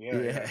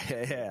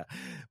 Yeah.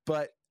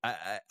 But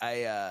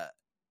I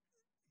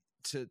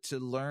to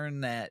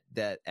learn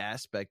that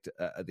aspect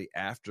of the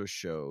after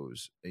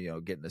shows,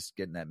 getting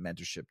that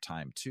mentorship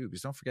time too.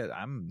 Because don't forget,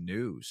 I'm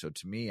new, so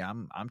to me,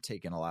 I'm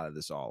taking a lot of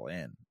this all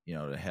in.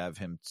 To have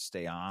him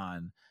stay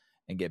on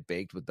and get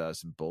baked with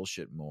us and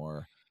bullshit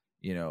more.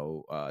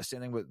 Same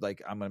thing with,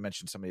 like, I'm going to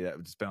mention somebody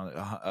that's been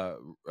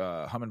on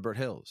Hummingbird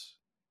Hills.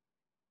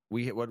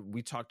 We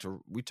talked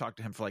to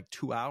him for like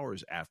 2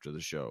 hours after the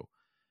show.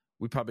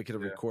 We probably could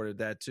have recorded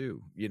that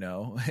too,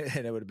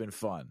 and it would have been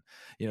fun,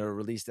 to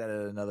release that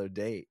at another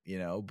date,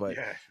 but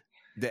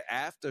the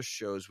after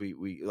shows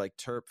we like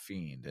Terp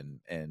Fiend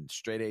and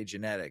Straight A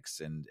Genetics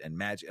and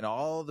Magic and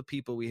all the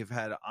people we have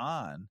had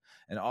on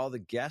and all the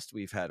guests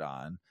we've had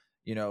on,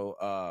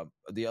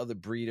 the other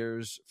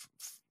breeders,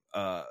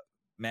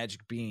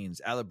 Magic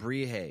Beans,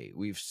 Alabrije,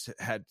 we've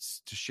had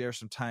to share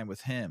some time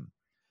with him.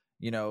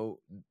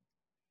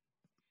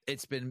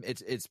 It's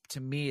to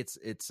me,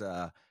 it's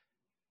I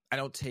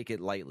don't take it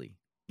lightly,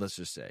 let's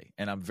just say.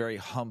 And I'm very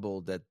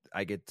humbled that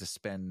I get to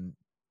spend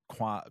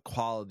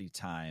quality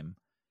time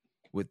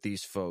with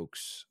these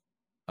folks,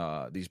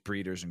 these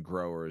breeders and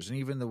growers, and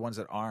even the ones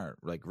that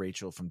aren't, like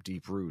Rachel from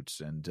Deep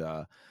Roots and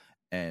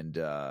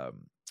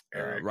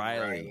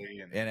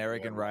Riley and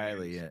Eric and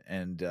Riley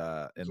and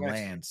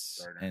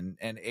Lance and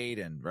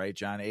Aiden, right?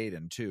 John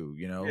Aiden too,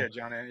 Yeah,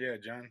 John.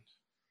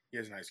 He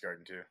has a nice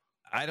garden too.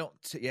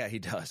 Yeah, he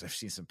does. I've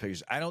seen some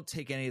pictures. I don't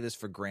take any of this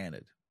for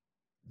granted.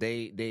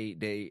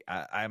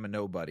 I'm a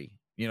nobody.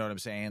 You know what I'm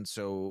saying?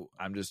 So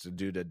I'm just a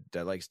dude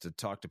that likes to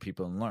talk to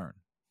people and learn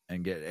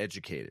and get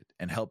educated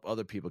and help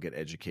other people get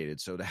educated.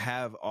 So to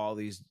have all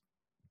these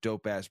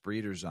dope ass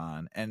breeders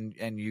on and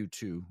you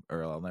too,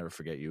 Earl, I'll never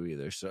forget you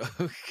either. So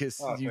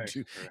because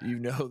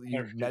you've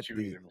met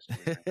these,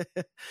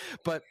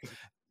 but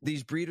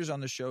these breeders on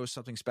the show is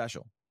something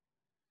special,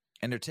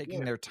 and they're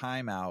taking their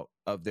time out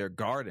of their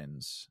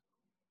gardens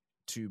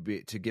to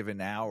give an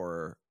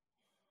hour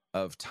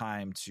of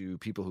time to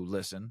people who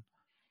listen,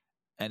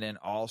 and then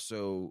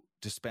also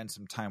to spend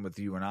some time with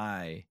you and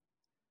I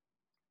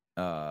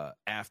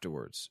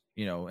afterwards,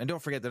 and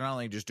don't forget they're not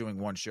only just doing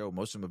one show,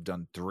 most of them have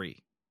done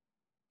 3.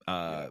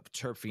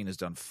 Terp Fiend has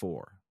done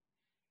 4.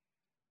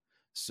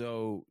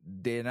 So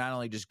they're not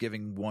only just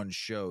giving one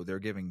show, they're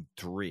giving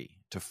 3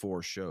 to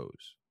 4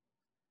 shows.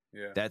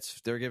 Yeah.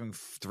 They're giving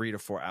 3 to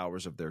 4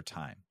 hours of their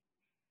time.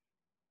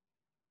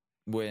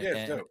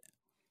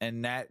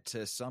 And that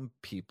to some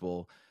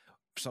people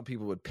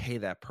would pay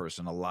that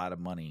person a lot of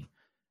money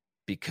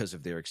because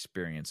of their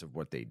experience of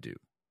what they do.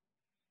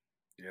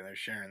 Yeah, they're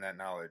sharing that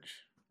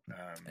knowledge.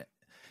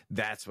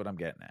 That's what I'm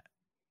getting at.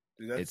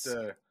 That's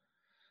the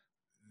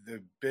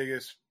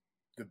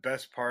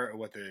best part of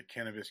what the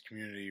cannabis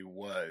community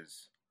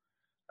was.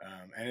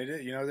 And it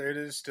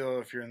is still,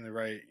 if you're in the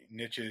right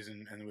niches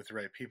and with the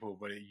right people,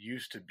 but it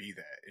used to be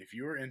that if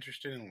you were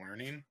interested in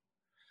learning,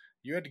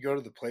 you had to go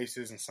to the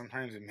places, and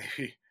sometimes it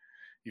maybe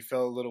you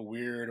felt a little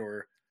weird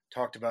or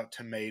talked about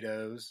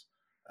tomatoes.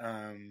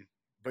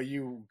 But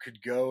you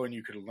could go and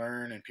you could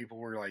learn, and people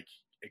were like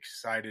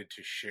excited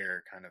to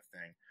share, kind of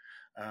thing.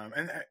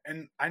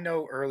 And I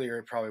know earlier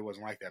it probably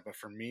wasn't like that, but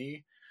for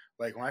me,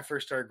 like when I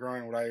first started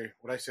growing,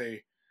 what I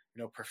say,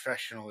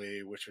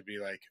 professionally, which would be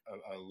like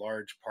a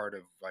large part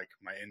of like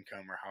my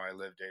income or how I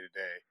live day to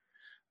day,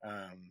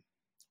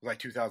 like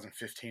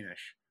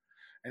 2015ish,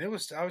 and I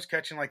was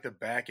catching like the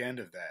back end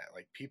of that.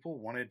 Like people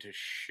wanted to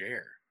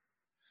share.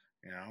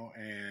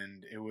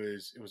 And it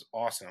was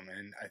awesome.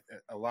 And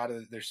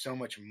there's so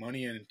much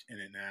money in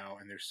it now,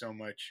 and there's so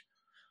much,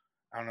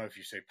 I don't know if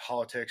you say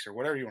politics or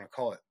whatever you want to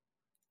call it.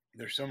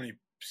 There's so many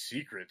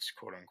secrets,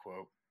 quote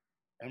unquote.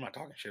 I'm not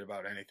talking shit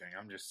about anything.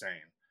 I'm just saying,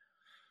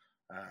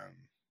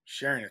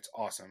 sharing it's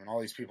awesome, and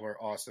all these people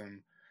are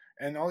awesome,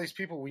 and all these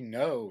people we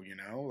know,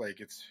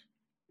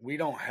 we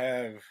don't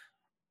have.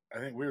 I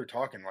think we were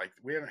talking like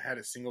we haven't had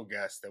a single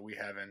guest that we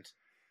haven't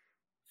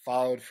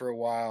followed for a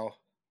while,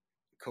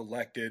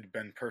 collected,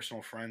 been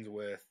personal friends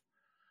with,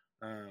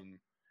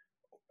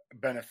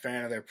 been a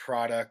fan of their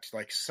product,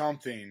 like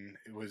something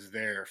was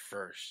there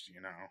first,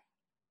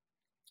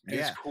 And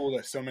it's cool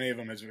that so many of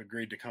them has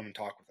agreed to come and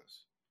talk with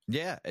us.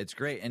 Yeah, it's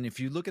great. And if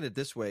you look at it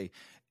this way,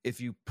 if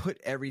you put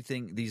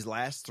everything, these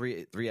last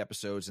three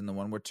episodes and the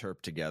one with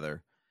Terp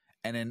together,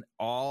 and then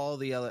all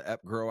the other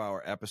Grow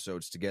Hour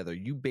episodes together,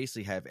 you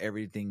basically have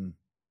everything.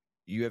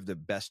 You have the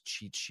best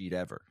cheat sheet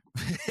ever.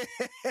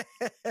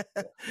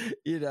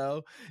 You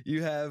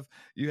have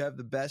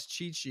the best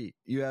cheat sheet.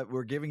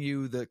 We're giving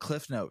you the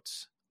Cliff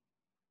Notes,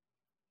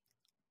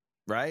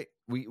 right?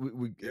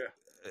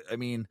 I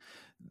mean,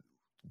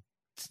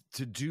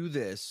 to do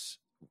this,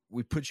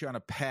 we put you on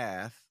a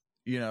path,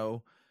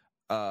 to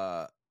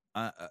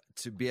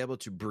be able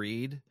to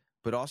breed,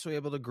 but also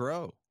able to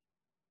grow,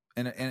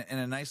 and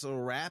a nice little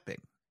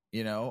wrapping,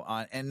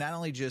 and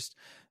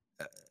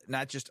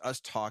not just us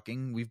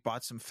talking. We've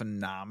brought some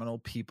phenomenal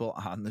people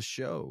on the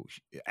show.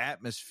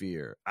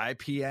 Atmosphere,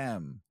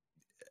 IPM.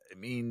 I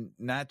mean,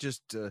 not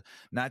just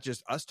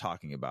us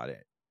talking about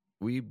it.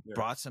 We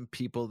brought some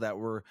people that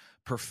were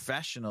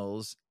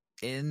professionals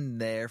in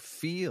their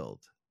field.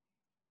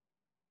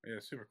 Yeah,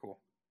 super cool.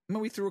 I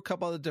mean, we threw a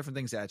couple other different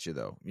things at you,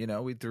 though.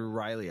 We threw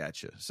Riley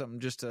at you, something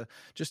just to,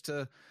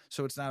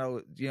 so it's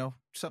not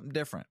something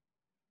different.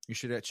 You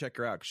should check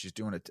her out because she's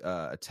doing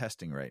a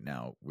testing right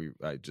now.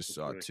 I just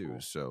saw it too.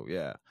 Cool. So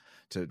yeah,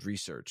 to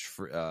research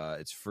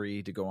it's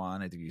free to go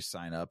on. I think you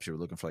sign up. You're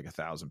looking for like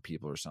 1,000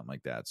 people or something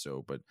like that.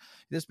 So, but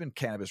there's been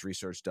cannabis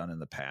research done in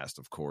the past,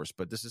 of course,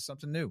 but this is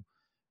something new.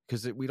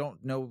 because we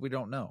don't know what we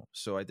don't know.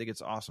 So I think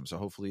it's awesome. So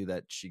hopefully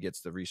that she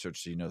gets the research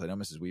she knows. I know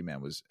Mrs.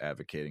 Weedman was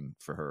advocating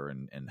for her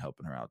and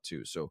helping her out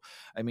too. So,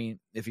 I mean,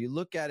 if you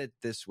look at it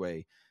this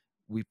way,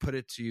 we put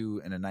it to you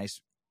in a nice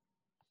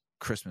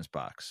Christmas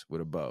box with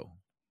a bow.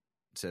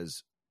 It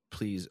says,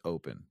 please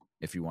open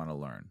if you want to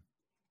learn.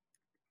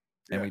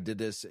 Yeah. And we did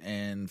this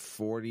in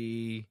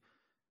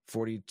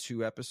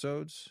 42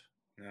 episodes.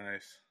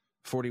 Nice.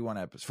 42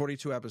 episodes.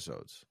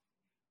 42.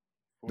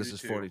 This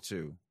is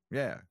 42.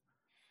 Yeah.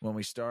 When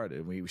we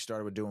started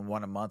with doing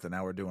one a month, and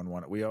now we're doing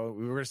one. We were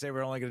going to say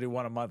we're only going to do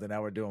one a month, and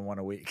now we're doing one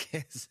a week.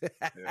 Yeah.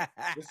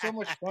 It's so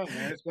much fun,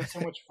 man. It's been so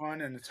much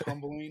fun, and it's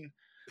humbling,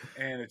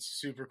 and it's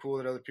super cool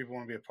that other people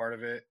want to be a part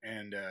of it.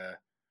 And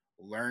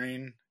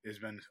learning has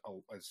been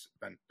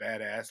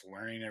badass.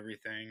 Learning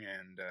everything,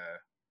 and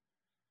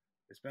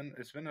it's been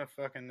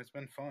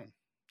fun.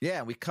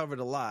 Yeah, we covered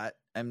a lot,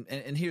 and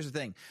here's the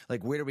thing: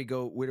 like, where do we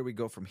go? Where do we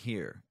go from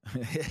here?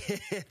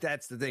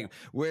 That's the thing.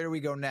 Yeah. Where do we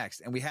go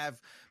next? And we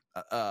have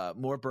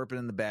more burping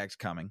in the bags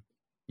coming.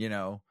 You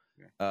know,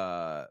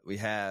 yeah. We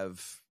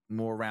have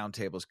more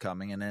roundtables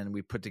coming, and then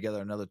we put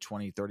together another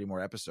 20, 30 more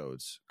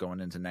episodes going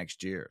into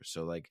next year.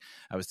 So, like,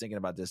 I was thinking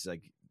about this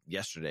like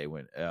yesterday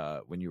when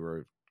you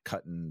were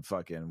cutting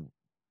fucking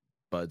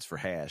buds for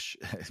hash.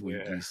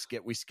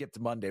 We skipped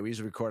Monday. We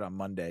usually record on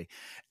Monday,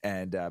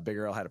 and Big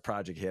Earl had a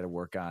project he had to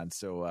work on,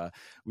 so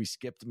we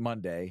skipped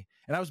Monday,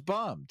 and I was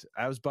bummed.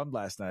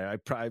 Last night.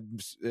 And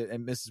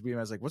Mrs.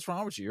 Weedman was like, "What's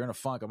wrong with you? You're in a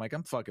funk." I'm like,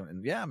 "I'm fucking,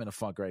 and yeah, I'm in a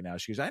funk right now."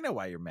 She goes, "I know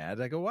why you're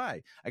mad." I go,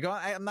 "Why?" I go,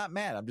 "I'm not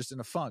mad. I'm just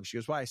in a funk." She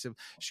goes, "Why?" She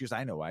goes,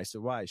 "I know why." I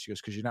said, "Why?" She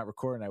goes, "Because you're not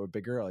recording that with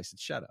Big Earl." I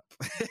said, "Shut up."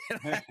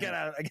 I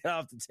got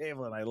off the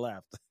table and I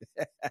left.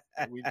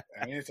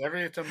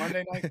 It's a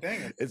Monday night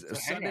thing. It's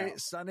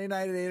Sunday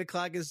night at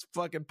 8:00 is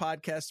fucking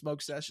podcast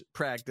smoke session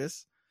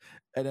practice,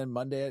 and then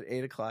Monday at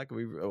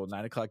 8:00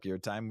 9:00 your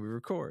time we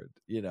record.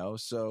 You know,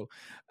 so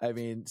I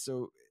mean,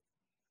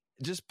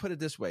 just put it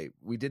this way: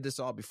 we did this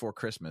all before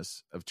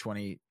Christmas of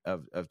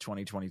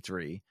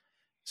 2023.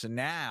 So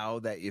now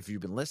that if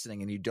you've been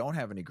listening and you don't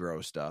have any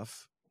grow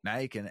stuff, now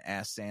you can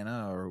ask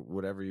Santa or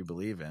whatever you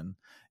believe in.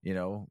 You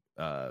know,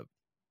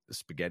 the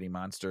spaghetti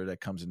monster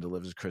that comes and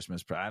delivers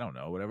Christmas. I don't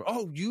know, whatever.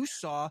 Oh, you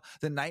saw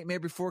The Nightmare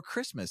Before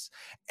Christmas,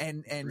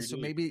 and 3D. So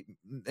maybe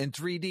in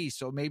 3D.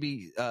 So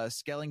maybe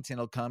Skellington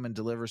will come and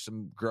deliver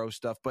some gross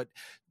stuff. But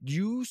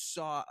you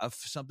saw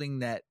something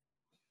that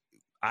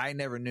I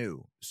never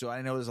knew. So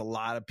I know there's a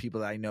lot of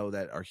people that I know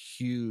that are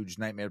huge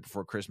Nightmare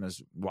Before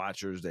Christmas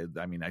watchers.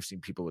 I've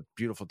seen people with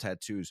beautiful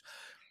tattoos.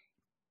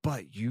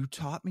 But you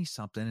taught me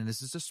something, and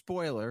this is a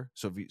spoiler.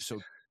 So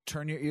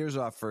turn your ears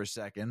off for a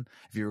second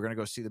if you were going to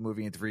go see the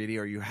movie in 3D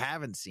or you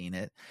haven't seen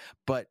it.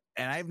 And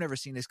I've never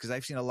seen this because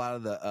I've seen a lot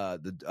of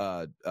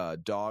the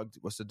dog.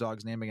 What's the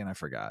dog's name again? I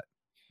forgot.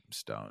 I'm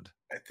stoned.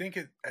 I think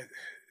it's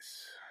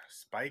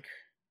Spike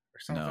or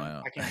something.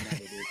 No, I can't remember,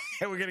 dude.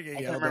 We're going to get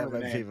yelled at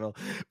by people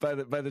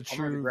by the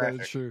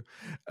true.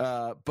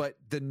 But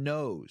the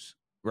nose,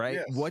 right?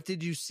 Yes. What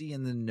did you see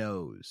in the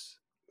nose?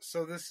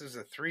 So this is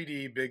a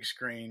 3D big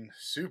screen,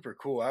 super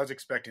cool. I was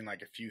expecting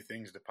like a few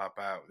things to pop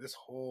out. This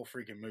whole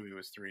freaking movie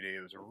was 3D.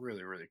 It was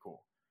really, really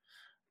cool.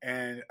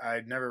 And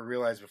I'd never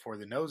realized before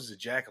the nose is a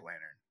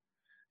jack-o'-lantern.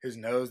 His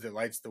nose that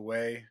lights the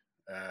way,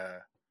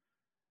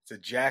 it's a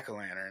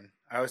jack-o'-lantern.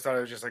 I always thought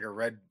it was just like a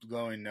red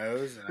glowing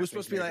nose. And it was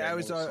supposed to be like, I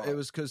always thought it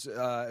was because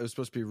it was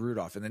supposed to be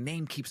Rudolph. And the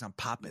name keeps on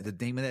popping. The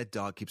name of that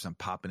dog keeps on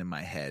popping in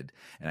my head.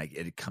 And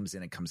it comes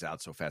in and comes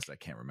out so fast I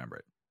can't remember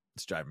it.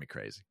 It's driving me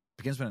crazy.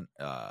 Begins with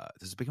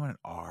does it begin with an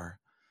R?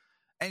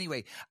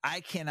 Anyway,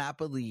 I cannot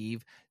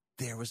believe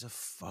there was a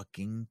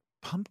fucking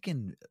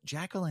pumpkin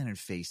jack-o'-lantern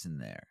face in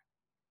there.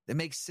 It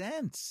makes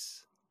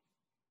sense.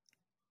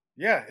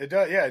 Yeah, it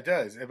does. Yeah, it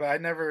does. But I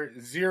never.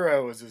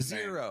 Zero was his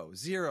name.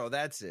 Zero.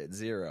 That's it.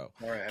 Zero.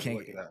 All right, I have to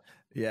look it up.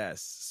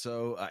 Yes.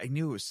 So I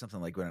knew it was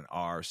something like with an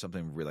R,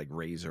 something like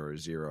razor or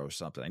zero or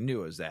something. I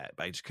knew it was that,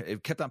 but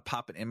it kept on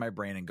popping in my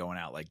brain and going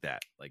out like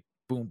that, like.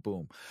 Boom,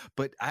 boom.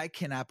 But I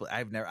cannot,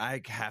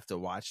 I have to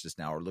watch this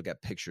now or look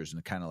at pictures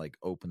and kind of like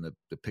open the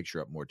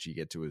picture up more till you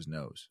get to his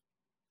nose.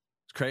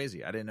 It's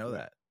crazy. I didn't know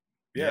that.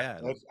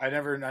 Yeah. I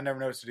never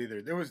noticed it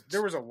either.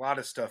 There was a lot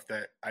of stuff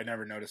that I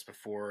never noticed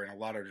before and a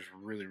lot of just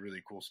really,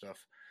 really cool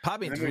stuff.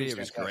 Poppy in 3D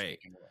was great.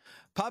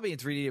 Poppy in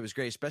 3D it was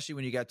great, especially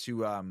when you got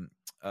to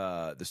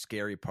the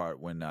scary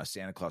part when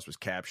Santa Claus was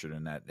captured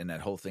in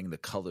that whole thing, the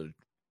colored,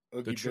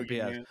 the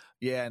trippy,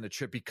 and the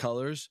trippy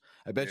colors.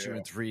 I bet you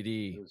in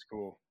 3D. It was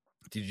cool.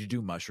 Did you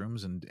do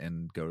mushrooms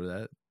and go to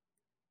that?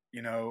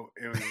 You know,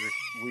 it was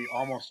we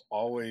almost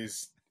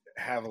always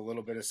have a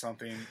little bit of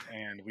something,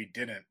 and we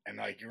didn't. And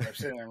like you're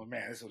sitting there,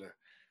 man,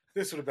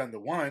 this would have been the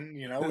one.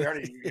 You know, we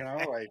already,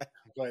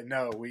 but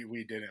no,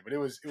 we didn't. But it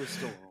was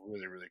still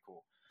really, really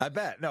cool. I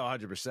bet. No,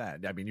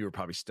 100%. I mean, you were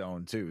probably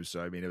stoned too,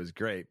 so I mean, it was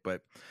great.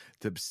 But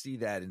to see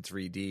that in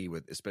 3D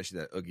with especially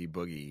that Oogie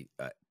Boogie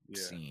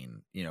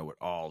scene, with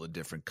all the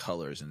different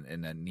colors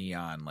and that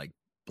neon like.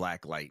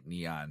 Black light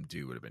neon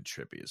dude would have been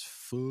trippy as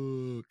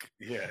fuck.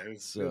 Yeah, it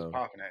was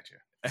popping at you.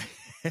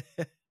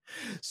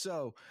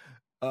 So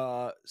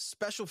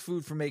Special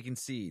food for making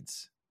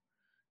seeds.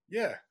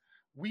 Yeah,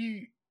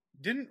 we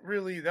didn't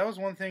really. That was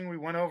one thing we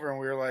went over, and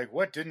we were like,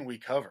 "What didn't we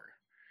cover?"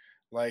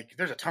 Like,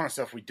 there's a ton of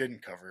stuff we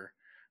didn't cover,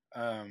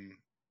 um,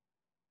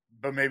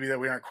 but maybe that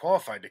we aren't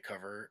qualified to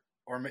cover,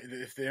 or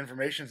if the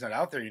information's not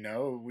out there,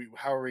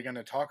 how are we going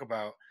to talk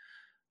about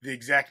the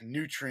exact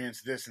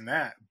nutrients, this and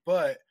that?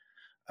 But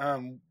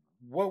um,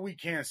 what we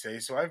can say,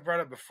 so I've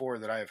brought up before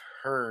that I've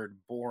heard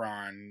extra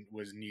boron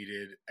was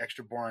needed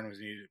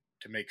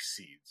to make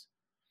seeds.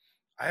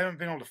 I haven't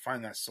been able to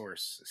find that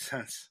source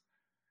since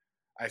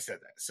I said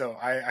that. So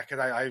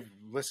I've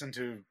listened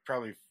to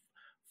probably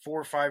 4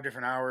 or 5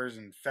 different hours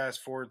and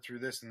fast forward through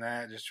this and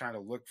that, just trying to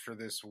look for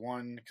this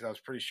one because I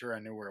was pretty sure I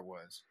knew where it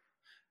was,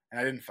 and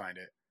I didn't find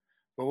it.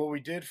 But what we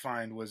did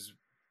find was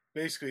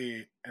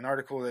basically an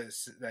article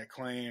that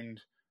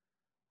claimed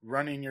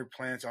running your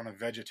plants on a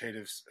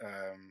vegetative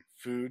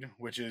food,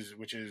 which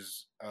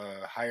is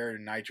higher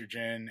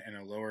nitrogen and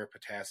a lower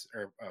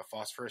potassium or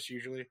phosphorus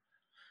usually,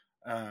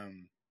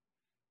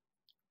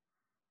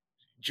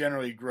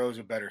 generally grows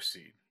a better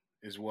seed.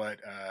 Is what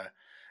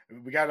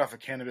we got it off of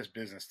Cannabis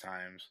Business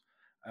Times,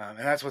 and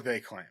that's what they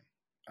claim.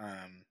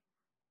 And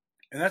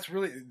that's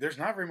really, there's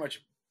not very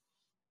much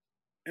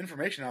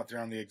information out there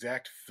on the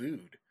exact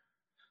food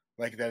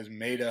like that is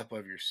made up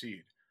of your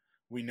seed.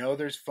 We know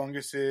there's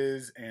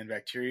funguses and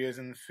bacteria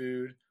in the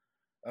food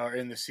or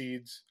in the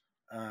seeds,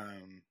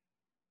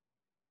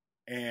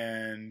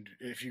 and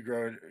if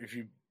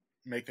you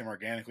make them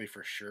organically,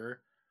 for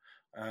sure.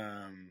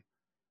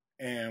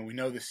 And we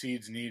know the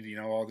seeds need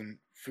all the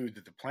food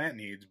that the plant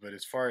needs, but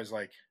as far as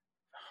like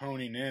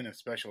honing in a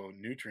special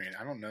nutrient,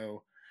 I don't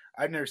know.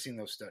 I've never seen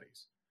those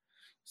studies.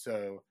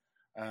 So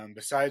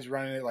besides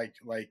running it like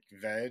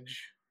veg,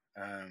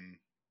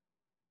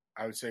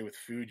 I would say with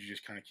food you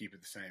just kind of keep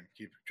it the same.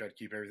 Try to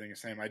keep everything the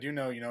same. I do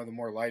know the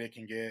more light it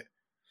can get,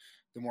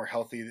 the more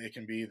healthy it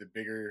can be, the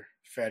bigger,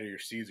 fatter your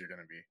seeds are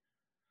going to be.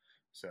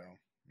 So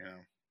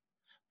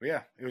but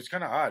yeah, it was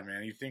kind of odd,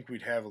 man. You'd think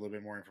we'd have a little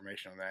bit more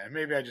information on that, and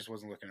maybe I just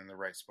wasn't looking in the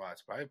right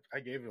spots. But I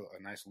gave it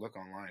a nice look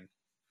online,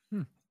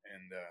 and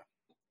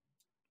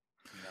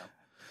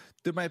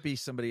there might be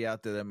somebody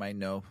out there that might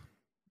know,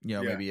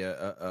 maybe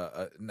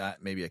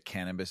maybe a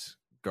cannabis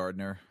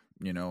gardener,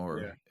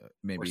 or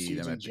maybe or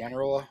seeds in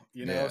general.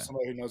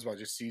 Somebody who knows about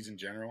just seeds in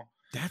general.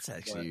 That's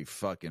actually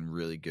fucking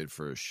really good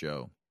for a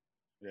show.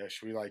 Yeah,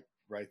 should we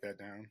write that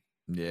down?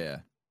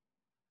 Yeah.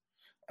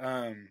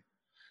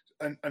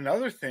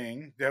 Another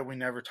thing that we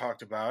never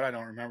talked about, I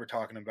don't remember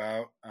talking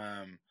about,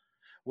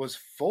 was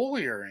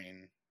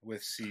foliaring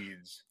with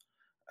seeds.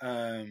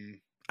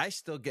 I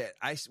still get.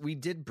 We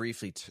did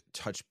briefly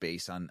touch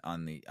base on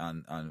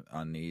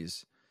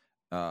these,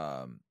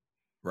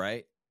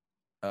 right?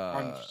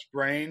 On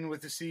spraying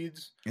with the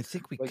seeds. I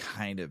think we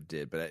kind of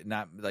did, but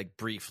not like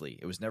briefly.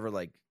 It was never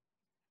like.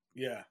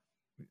 Yeah.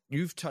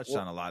 You've touched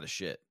on a lot of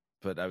shit,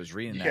 but I was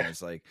reading that. Yeah.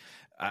 It's like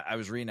I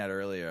was reading that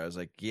earlier. I was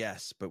like,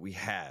 yes, but we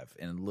have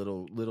in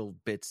little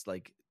bits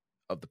like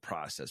of the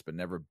process, but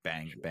never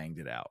banged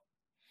it out.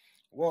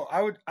 Well,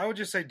 I would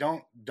just say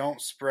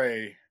don't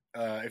spray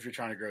if you're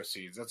trying to grow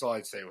seeds. That's all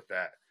I'd say with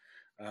that.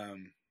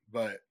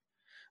 But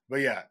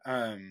yeah,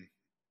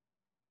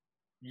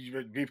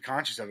 you be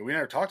conscious of it. We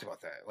never talked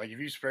about that. Like if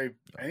you spray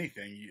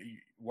anything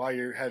while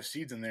you have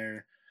seeds in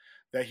there,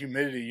 that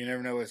humidity, you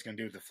never know what it's going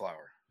to do with the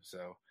flower.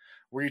 So,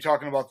 were you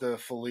talking about the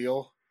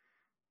folial?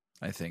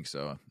 I think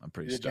so. I'm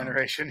pretty stoned.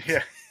 Generation,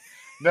 yeah.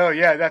 No,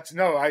 yeah,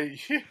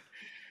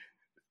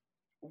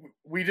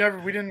 we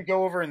didn't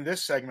go over in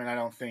this segment, I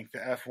don't think, the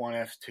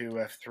F1, F2,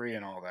 F3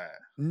 and all that.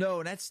 No,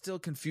 and that still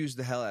confused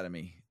the hell out of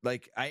me.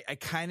 Like I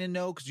kind of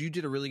know because you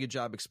did a really good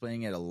job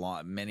explaining it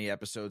many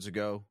episodes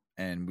ago,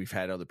 and we've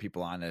had other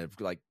people on that have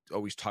like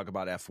always talk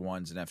about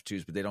F1s and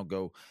F2s, but they don't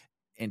go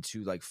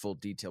into like full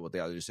detail what they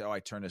are. They just say, "Oh, I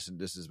turn this and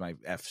this is my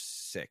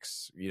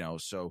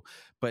F6," So,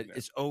 but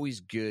it's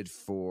always good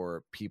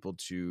for people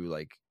to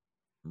like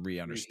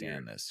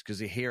re-understand this because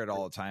they hear it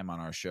all the time on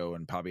our show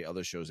and probably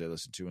other shows they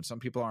listen to. And some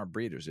people aren't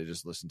breeders; they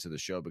just listen to the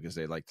show because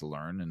they like to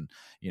learn and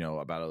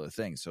about other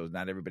things. So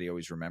not everybody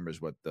always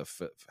remembers what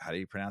how do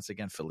you pronounce it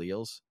again?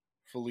 Folials,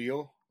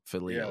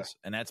 yeah.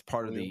 And that's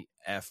part of the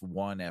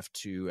F1,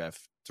 F2,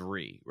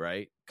 F3,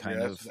 right?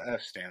 Kind of. The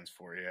F stands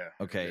for, yeah.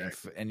 Okay,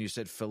 exactly. And you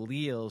said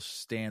filial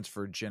stands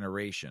for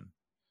generation.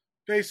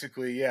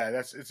 Basically, yeah.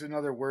 It's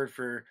another word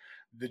for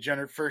the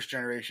first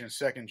generation,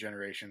 second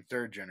generation,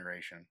 third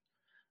generation.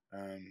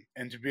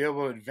 And to be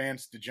able to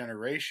advance the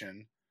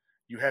generation,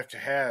 you have to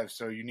have,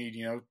 so you need,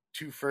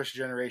 2 first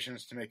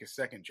generations to make a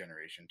second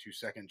generation, 2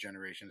 second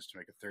generations to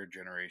make a third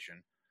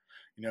generation,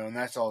 and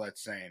that's all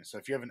that's saying. So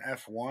if you have an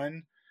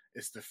F1,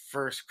 it's the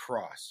first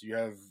cross. You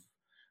have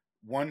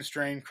one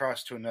strain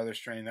crossed to another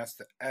strain. That's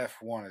the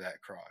F1 of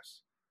that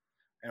cross.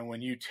 And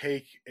when you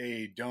take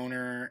a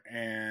donor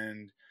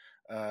and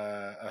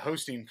a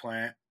hosting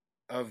plant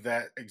of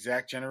that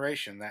exact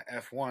generation, that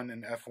F1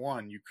 and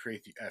F1, you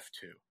create the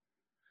F2.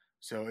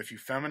 So if you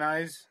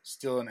feminize,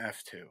 still an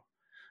F2.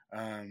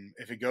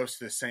 If it goes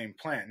to the same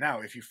plant. Now,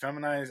 if you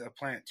feminize a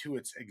plant to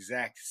its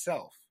exact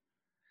self,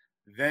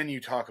 then you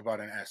talk about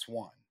an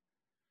S1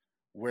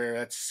 where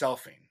that's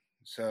selfing.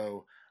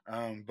 So,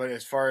 but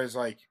as far as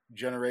like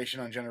generation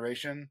on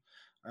generation,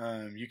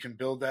 you can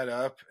build that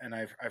up, and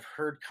I've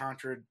heard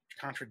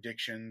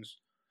contradictions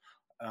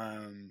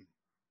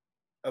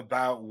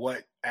about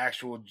what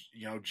actual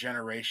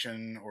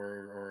generation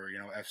or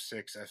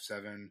F6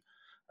 F7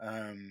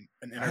 an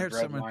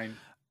interbred line.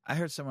 I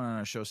heard someone on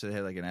our show say they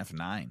had like an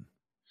F9.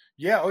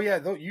 Yeah, oh yeah,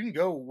 though you can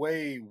go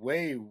way.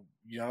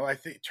 I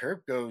think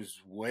Terp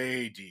goes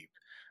way deep.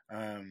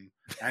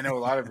 I know a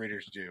lot of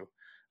breeders do,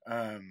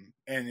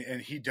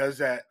 and he does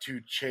that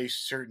to chase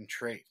certain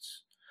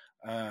traits,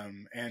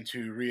 and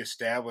to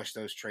reestablish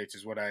those traits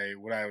is what I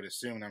would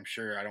assume. And I'm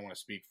sure I don't want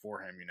to speak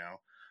for him,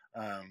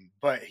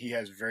 but he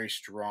has very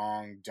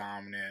strong,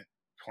 dominant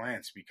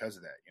plants because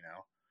of that,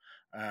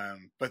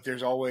 but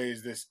there's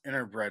always this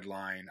interbred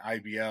line,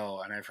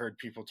 IBL, and I've heard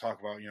people talk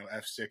about,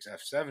 F6,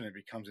 F7, it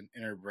becomes an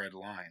interbred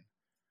line.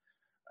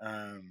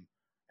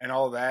 And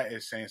all that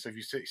is saying, so if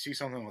you see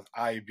something with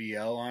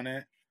IBL on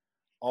it,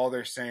 all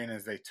they're saying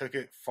is they took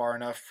it far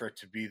enough for it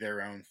to be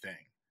their own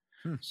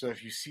thing. So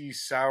if you see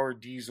sour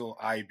diesel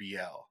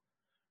IBL,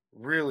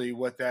 really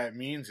what that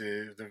means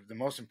is the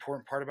most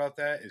important part about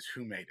that is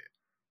who made it.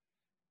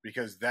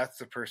 Because that's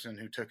the person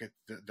who took it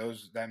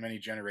that many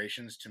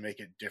generations to make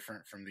it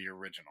different from the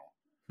original,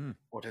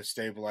 or to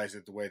stabilize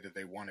it the way that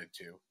they wanted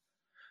to.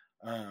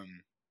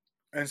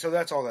 And so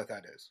that's all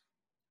that is.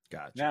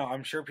 Gotcha. Now,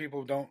 I'm sure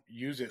people don't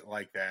use it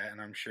like that, and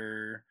I'm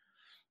sure,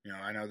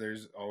 I know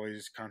there's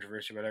always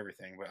controversy about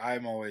everything, but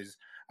I've always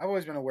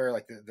been aware,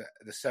 like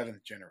the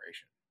seventh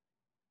generation,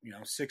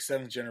 sixth,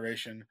 seventh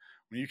generation,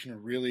 when you can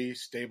really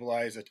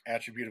stabilize an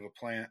attribute of a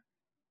plant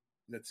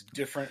that's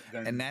different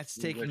than, and that's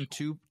taking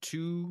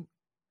two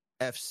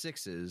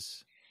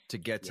F6s to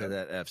get to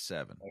that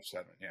F7.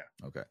 F7, yeah.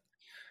 Okay.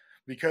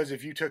 Because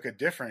if you took an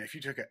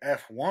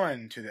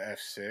F1 to the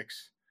F6,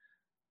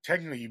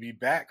 technically you'd be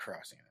back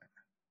crossing it,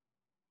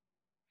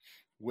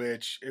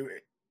 which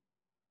it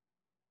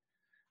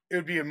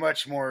would be a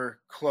much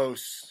more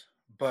close.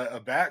 But a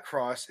back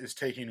cross is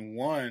taking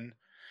one,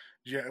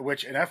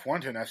 which an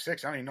F1 to an F6,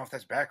 I don't even know if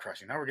that's back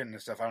crossing. Now we're getting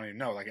into stuff I don't even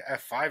know, like an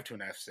F5 to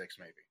an F6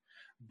 maybe.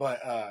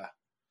 But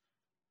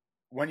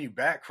when you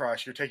back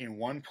cross, you're taking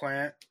one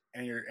plant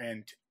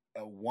and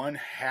one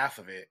half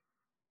of it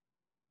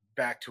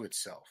back to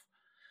itself.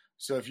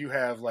 So if you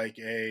have like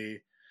a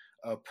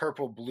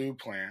purple blue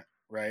plant,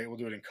 right? We'll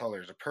do it in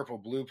colors. A purple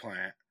blue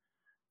plant,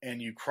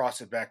 and you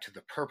cross it back to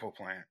the purple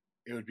plant,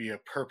 it would be a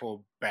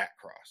purple back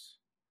cross.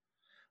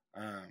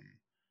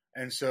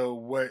 And so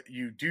what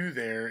you do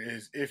there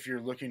is, if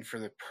you're looking for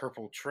the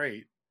purple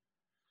trait,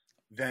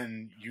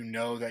 then you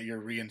know that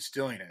you're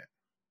reinstilling it.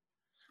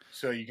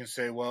 So you can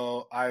say,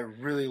 well, I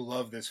really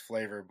love this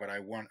flavor, but I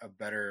want a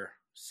better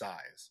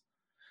size.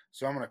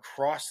 So I'm going to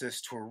cross this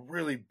to a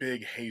really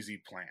big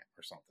hazy plant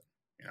or something.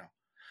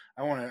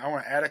 I want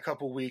to add a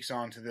couple weeks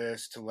onto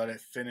this to let it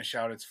finish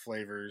out its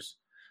flavors,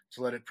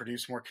 to let it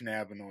produce more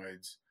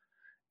cannabinoids,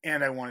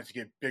 and I want it to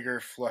get bigger,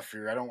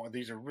 fluffier.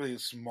 These are really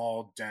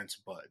small, dense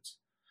buds,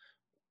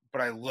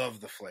 but I love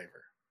the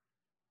flavor.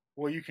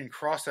 Well, you can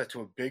cross that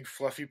to a big,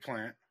 fluffy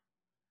plant,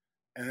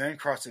 and then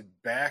cross it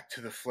back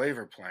to the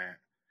flavor plant.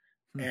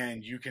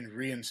 And you can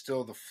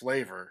reinstill the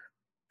flavor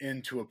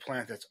into a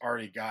plant that's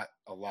already got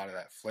a lot of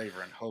that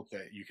flavor, and hope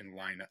that you can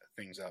line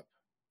things up.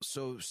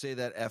 So say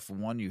that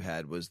F1 you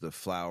had was the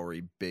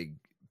flowery, big,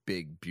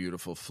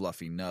 beautiful,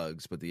 fluffy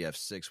nugs, but the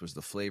F6 was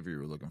the flavor you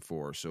were looking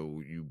for.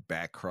 So you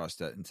back crossed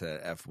that into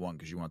that F1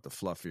 because you want the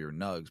fluffier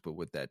nugs, but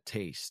with that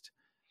taste.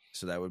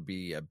 So that would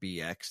be a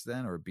BX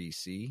then, or a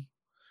BC?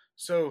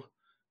 So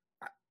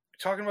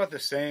talking about the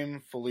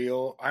same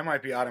folial, I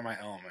might be out of my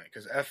element,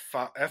 because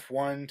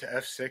F1 to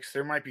F6,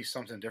 there might be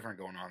something different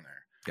going on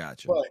there.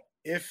 Gotcha. But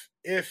if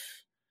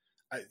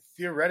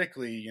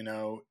theoretically,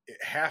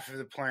 half of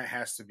the plant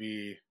has to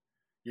be,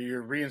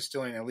 you're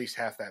reinstilling at least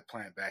half that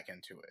plant back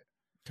into it.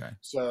 Okay.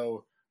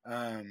 So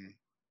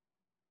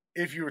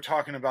if you were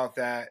talking about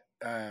that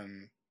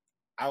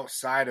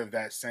outside of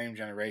that same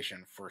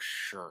generation, for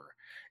sure.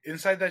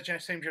 Inside that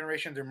same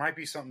generation, there might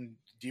be something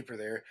deeper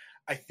there.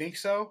 I think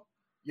so.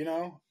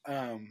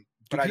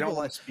 But I don't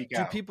want to speak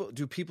out.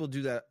 Do people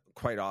do that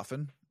quite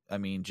often? I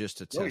mean, just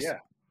to test. Oh, yeah.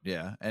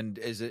 Yeah. And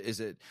is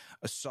it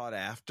a sought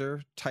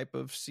after type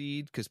of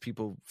seed? Because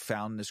people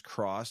found this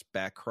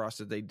back cross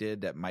that they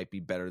did that might be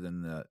better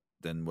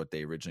than what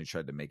they originally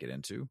tried to make it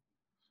into.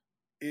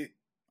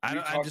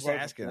 I'm just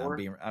asking.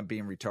 I'm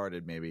being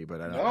retarded maybe,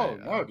 but I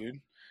don't. No, dude.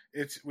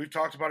 We've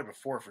talked about it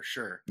before for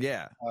sure.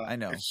 Yeah, I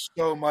know. It's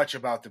so much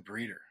about the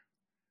breeder.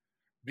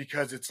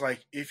 Because it's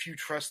like, if you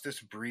trust this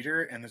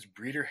breeder and this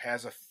breeder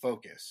has a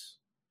focus,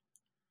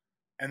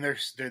 and then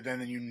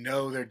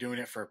they're doing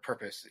it for a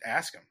purpose,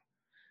 ask them,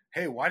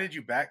 hey, why did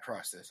you back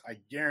cross this? I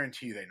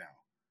guarantee they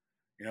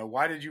know.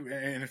 Why did you?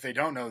 And if they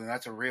don't know, then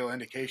that's a real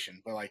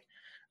indication. But like,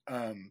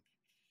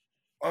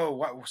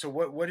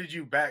 what did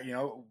you back?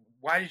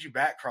 Why did you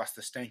back cross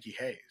the Stanky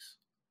Haze?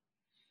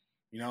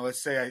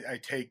 Let's say I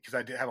take, because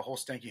I did have a whole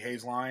Stanky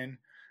Haze line,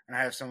 and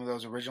I have some of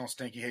those original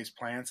Stinky Haze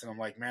plants, and I'm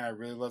like, man, I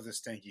really love this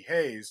Stinky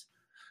Haze,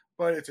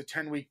 but it's a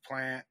 10-week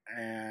plant,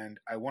 and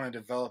I want to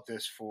develop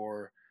this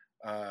for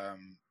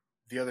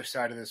the other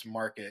side of this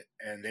market,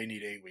 and they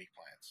need 8-week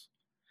plants.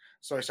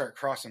 So I start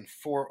crossing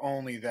for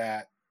only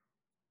that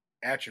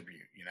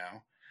attribute, you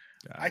know.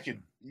 Gotcha. I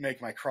could make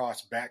my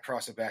cross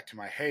it back to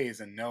my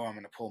haze and know I'm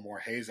going to pull more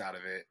haze out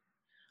of it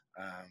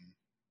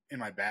in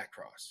my back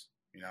cross,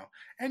 you know.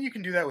 And you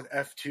can do that with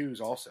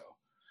F2s also.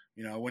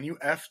 You know, when you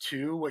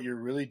F2, what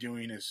you're really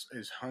doing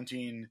is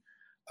hunting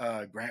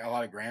a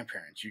lot of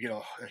grandparents. You get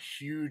a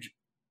huge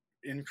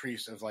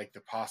increase of like the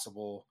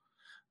possible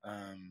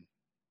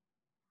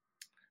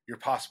your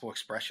possible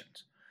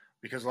expressions,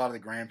 because a lot of the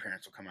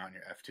grandparents will come out in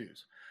your F2s.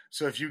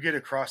 So if you get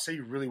a cross, say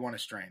you really want a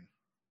strain,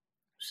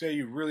 say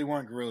you really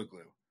want Gorilla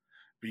Glue,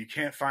 but you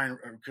can't find,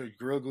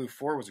 Gorilla Glue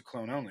 4 was a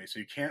clone only, so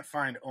you can't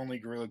find only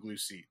Gorilla Glue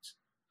seeds.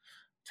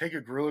 Take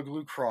a Gorilla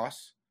Glue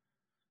cross,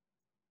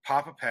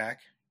 pop a pack,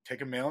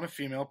 take a male and a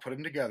female, put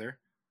them together.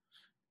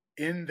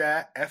 In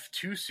that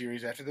F2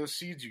 series, after those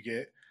seeds you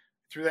get,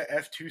 through that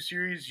F2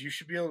 series, you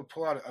should be able to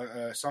pull out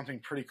something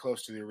pretty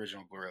close to the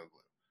original Gorilla Glue.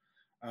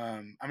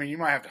 I mean, you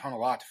might have to hunt a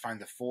lot to find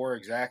the 4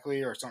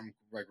 exactly, or something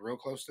like real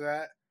close to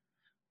that.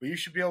 But you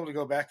should be able to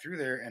go back through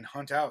there and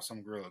hunt out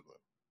some Gorilla Glue,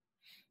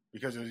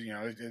 because you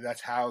know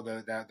that's how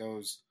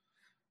those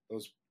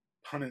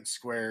Punnett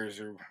squares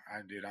are.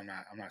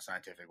 I'm not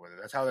scientific with it.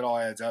 That's how it all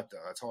adds up,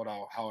 though. That's how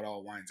it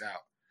all winds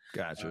out.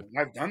 Gotcha.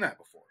 I've done that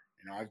before.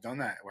 You know, I've done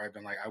that where I've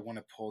been like, I want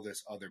to pull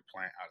this other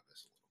plant out of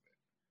this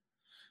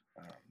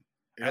a little bit.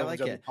 It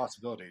opens up the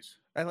possibilities.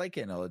 I like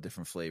getting all the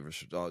different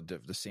flavors, all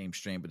the same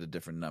strain but the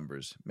different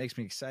numbers. It makes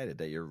me excited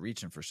that you're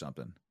reaching for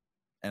something,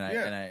 and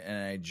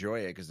I enjoy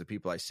it, because the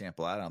people I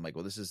sample out, I'm like,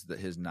 well, this is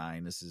his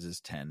 9, this is his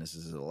 10, this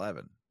is his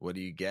 11. What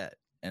do you get?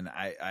 And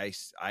I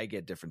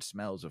get different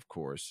smells, of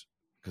course,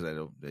 because I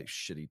don't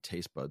shitty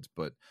taste buds,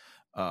 but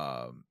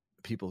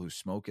people who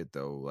smoke it,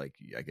 though, like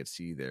I could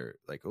see they're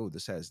like, oh,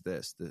 this has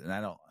this, and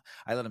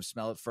I let them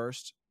smell it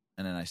first,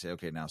 and then I say,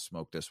 okay, now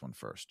smoke this one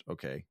first,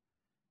 okay.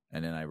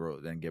 And then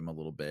then give them a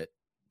little bit,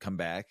 come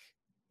back,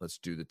 let's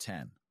do the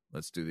 10,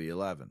 let's do the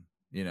 11.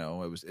 You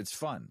know, it's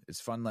fun. It's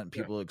fun letting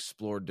people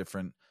explore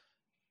the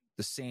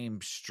same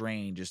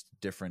strain, just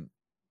different,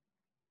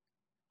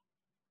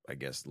 I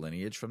guess,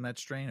 lineage from that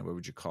strain. What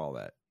would you call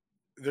that?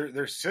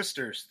 They're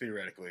sisters,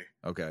 theoretically.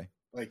 Okay.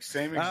 Like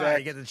same exact.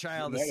 You get the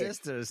child, the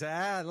sisters.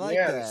 I like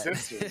that. Yeah, the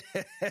sisters.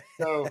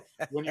 So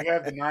when you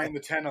have the 9, the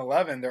 10,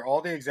 11, they're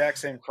all the exact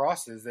same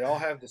crosses. They all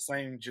have the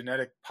same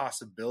genetic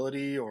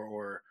possibility,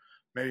 or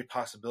maybe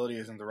possibility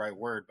isn't the right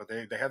word, but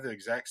they have the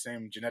exact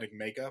same genetic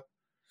makeup.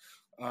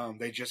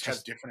 They just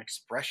have different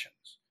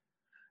expressions.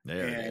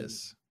 There it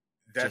is.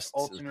 That's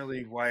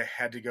ultimately why I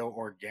had to go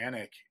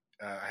organic.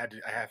 I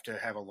have to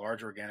have a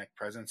large organic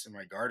presence in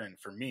my garden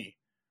for me,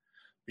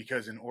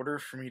 because in order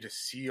for me to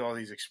see all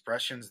these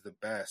expressions the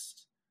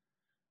best,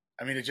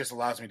 I mean, it just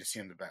allows me to see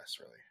them the best,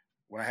 really.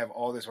 When I have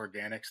all this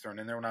organics thrown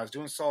in there, when I was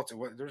doing salts,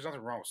 there was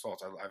nothing wrong with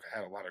salts. I've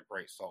had a lot of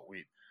great salt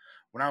weed.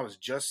 When I was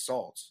just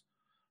salts,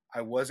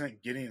 I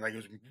wasn't getting, like, it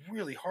was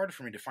really hard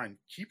for me to find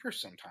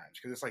keepers sometimes,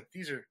 because it's like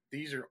these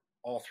are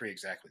all 3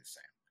 exactly the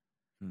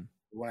same.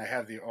 When I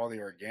have all the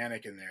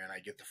organic in there and I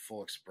get the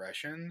full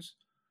expressions,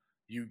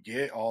 you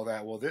get all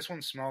that. Well, this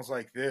one smells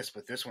like this,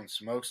 but this one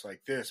smokes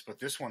like this, but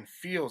this one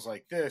feels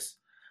like this,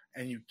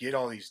 and you get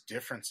all these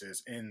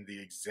differences in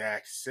the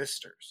exact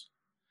sisters.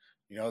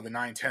 You know, the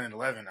 9, 10, and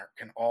 11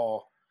 can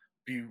all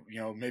be, you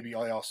know, maybe they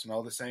all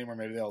smell the same, or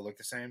maybe they all look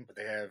the same, but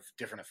they have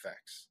different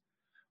effects.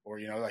 Or,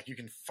 you know, like, you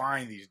can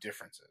find these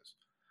differences.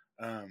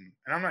 And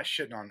I'm not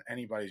shitting on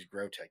anybody's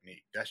grow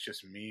technique. That's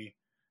just me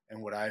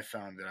and what I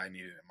found that I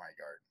needed in my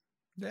garden.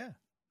 Yeah,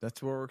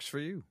 that's what works for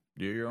you.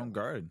 You're your own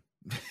garden.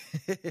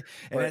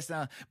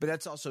 And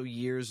that's also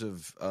years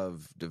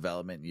of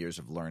development, years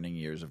of learning,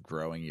 years of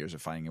growing, years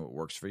of finding what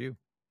works for you.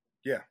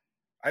 Yeah.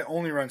 I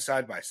only run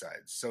side by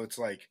sides. So it's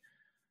like,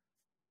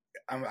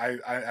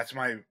 that's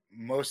my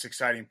most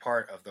exciting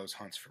part of those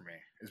hunts for me,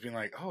 is being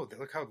like, oh,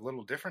 look how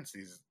little difference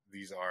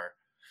these are.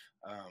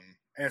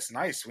 And it's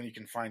nice when you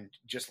can find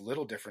just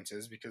little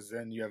differences, because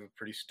then you have a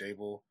pretty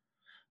stable,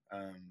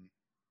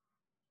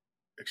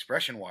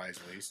 expression wise,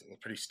 at least a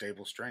pretty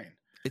stable strain.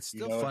 It's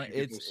still fun.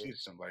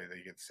 It's somebody that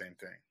you get the same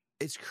thing.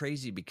 It's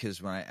crazy,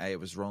 because when I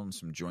was rolling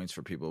some joints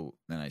for people,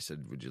 and I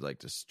said, would you like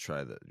to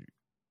try the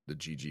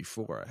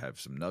GG4? I have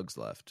some nugs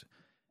left.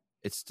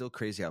 It's still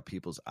crazy how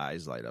people's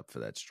eyes light up for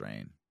that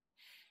strain.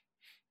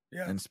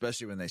 Yeah. And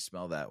especially when they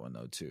smell that one,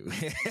 though, too.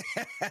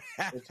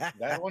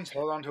 That one's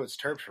held on to its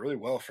terps really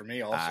well for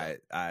me also.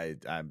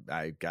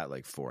 I got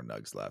like 4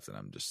 nugs left, and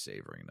I'm just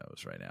savoring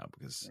those right now,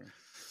 because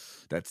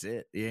that's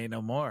it. It ain't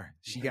no more.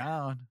 She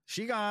gone.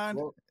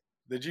 Well,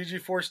 the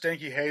GG4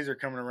 Stanky Haze are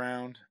coming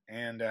around,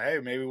 and hey,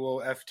 maybe we'll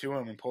F2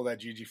 them and pull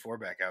that GG4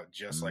 back out,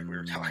 just like we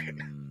were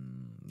talking.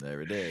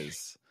 There it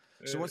is.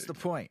 So what's the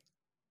point?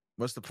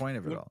 What's the point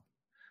of it all?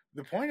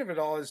 The point of it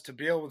all is to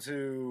be able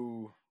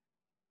to...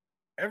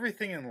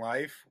 Everything in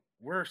life,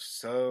 we're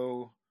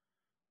so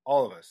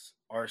all of us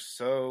are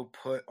so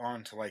put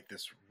onto like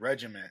this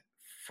regiment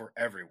for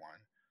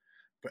everyone,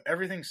 but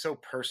everything's so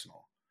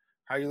personal.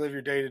 How you live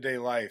your day to day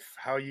life,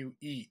 how you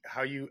eat,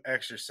 how you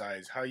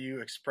exercise, how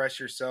you express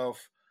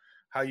yourself,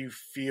 how you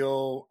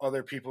feel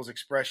other people's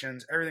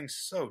expressions, everything's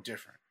so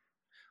different.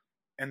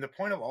 And the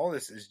point of all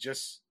this is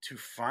just to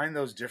find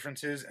those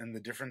differences and the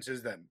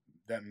differences that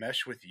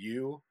mesh with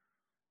you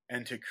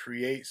and to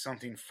create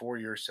something for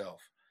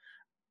yourself.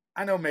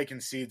 I know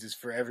making seeds is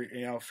for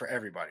for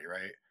everybody,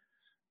 right?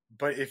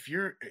 But if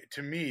you're,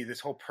 to me, this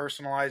whole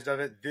personalized of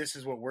it, this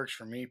is what works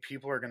for me.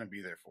 People are going to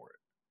be there for it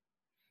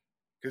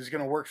because it's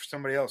going to work for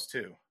somebody else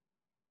too.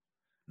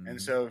 Mm-hmm.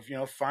 And so, if,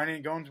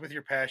 going with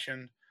your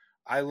passion,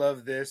 I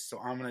love this, so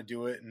I'm going to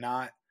do it.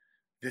 Not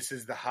this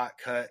is the hot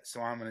cut,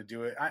 so I'm going to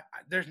do it.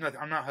 There's nothing.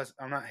 I'm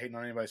not hating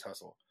on anybody's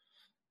hustle.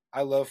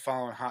 I love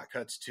following hot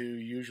cuts too.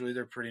 Usually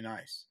they're pretty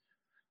nice.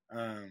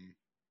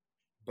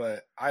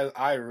 But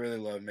I really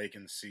love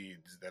making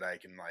seeds that I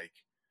can like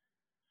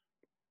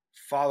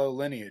follow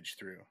lineage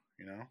through,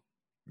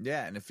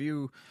 Yeah, and if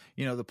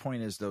the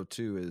point is though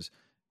too is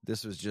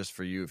this was just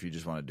for you if you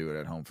just want to do it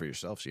at home for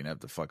yourself, so you don't have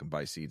to fucking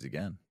buy seeds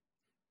again.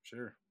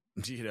 Sure.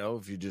 If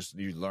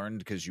you learned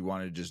because you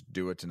wanted to just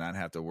do it to not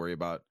have to worry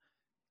about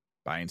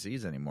buying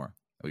seeds anymore.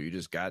 Well, you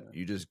just got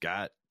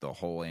the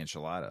whole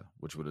enchilada,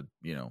 which would have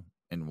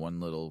in one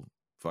little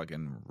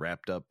fucking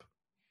wrapped up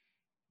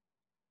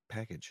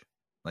package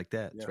like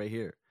that. It's right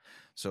here.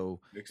 So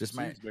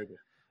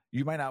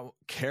you might not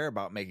care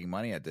about making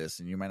money at this,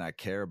 and you might not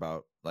care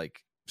about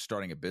like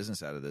starting a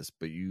business out of this,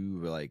 but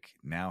you like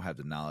now have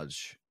the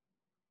knowledge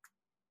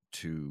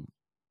to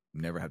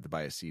never have to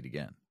buy a seed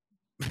again.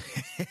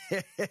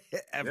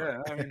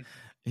 Ever. Yeah, I mean,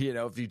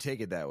 if you take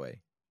it that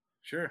way.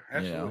 Sure,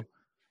 absolutely.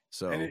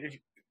 So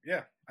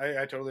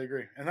I totally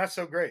agree, and that's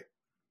so great.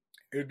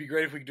 It would be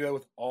great if we could do that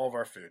with all of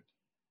our food.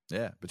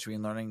 Yeah,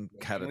 between learning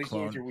how to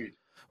clone. With your weed.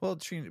 Well,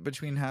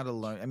 between how to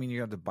learn, I mean,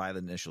 you have to buy the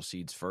initial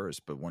seeds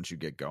first, but once you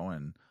get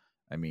going,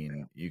 I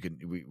mean, you can.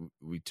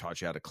 We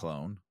taught you how to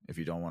clone. If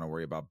you don't want to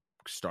worry about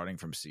starting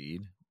from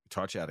seed, we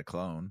taught you how to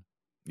clone.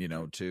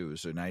 Too.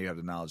 So now you have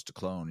the knowledge to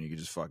clone. You can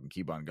just fucking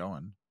keep on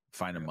going.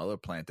 Find a mother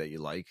plant that you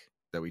like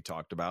that we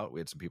talked about. We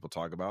had some people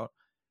talk about.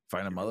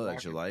 Find a mother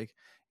that you like.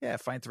 Yeah,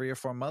 find 3 or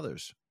 4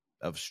 mothers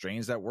of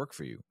strains that work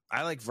for you.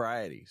 I like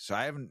variety, so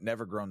I haven't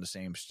never grown the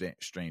same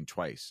strain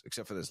twice,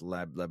 except for this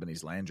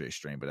Lebanese landrace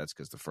strain, but that's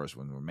because the first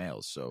one were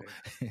males. So,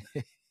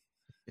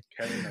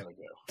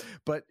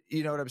 but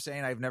you know what I'm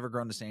saying? I've never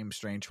grown the same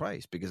strain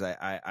twice because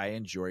I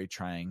enjoy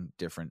trying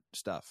different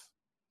stuff.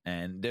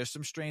 And there's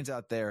some strains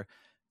out there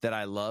that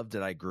I love,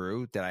 that I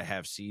grew, that I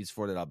have seeds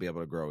for, that I'll be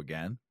able to grow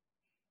again.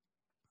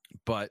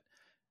 But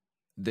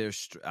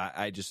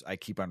I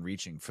keep on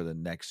reaching for the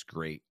next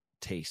great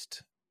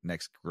taste,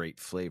 next great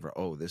flavor.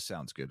 Oh, this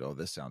sounds good. Oh,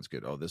 this sounds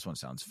good. Oh, this one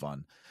sounds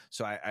fun.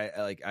 So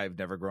I've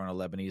never grown a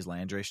Lebanese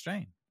landrace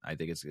strain. I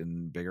think it's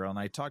in Big Earl and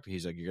I talked.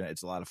 He's like,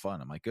 it's a lot of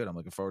fun. I'm like, good. I'm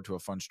looking forward to a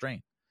fun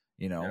strain.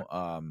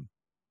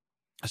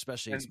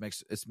 Especially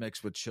it's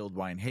mixed with chilled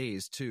wine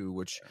haze too,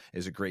 which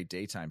is a great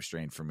daytime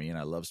strain for me, and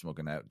I love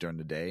smoking that during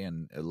the day.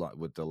 And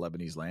with the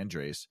Lebanese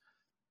landrace,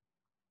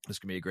 this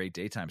can be a great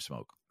daytime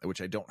smoke,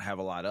 which I don't have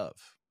a lot of.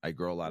 I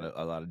grow a lot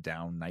of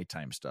down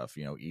nighttime stuff,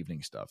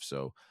 evening stuff.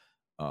 So,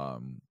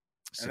 and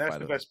that's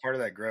the best part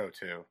of that grow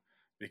too,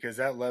 because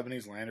that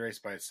Lebanese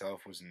landrace by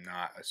itself was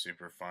not a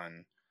super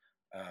fun.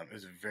 It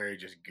was very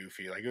just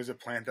goofy. Like it was a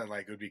plant that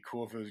like it would be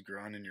cool if it was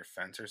growing in your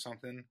fence or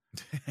something,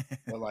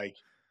 but like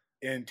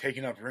in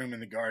taking up room in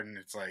the garden,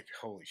 it's like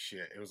holy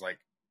shit. It was like,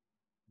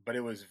 but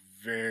it was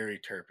very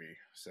terpy.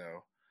 So.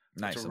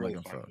 Nice. I'm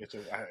looking forward.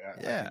 I have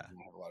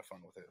a lot of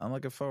fun with it. I'm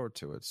looking forward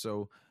to it.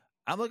 So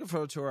I'm looking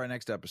forward to our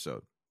next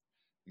episode.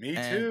 Me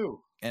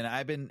too. And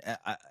I've been,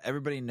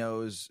 everybody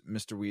knows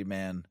Mr.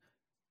 Weedman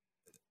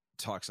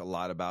talks a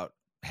lot about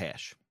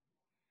hash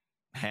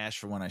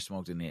from when I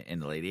smoked in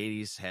the late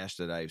 80s, hash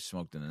that I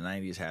smoked in the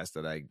 90s, hash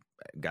that I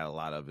got a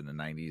lot of in the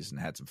 90s and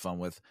had some fun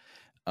with.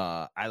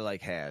 I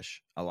like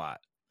hash a lot.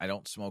 I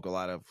don't smoke a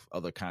lot of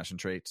other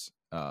concentrates.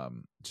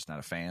 Just not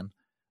a fan.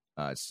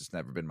 It's just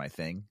never been my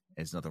thing.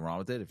 There's nothing wrong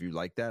with it. If you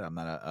like that, I'm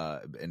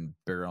not and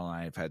Big Earl and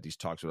I have had these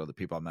talks with other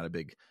people. I'm not a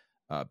big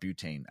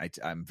butane.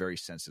 I'm very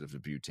sensitive to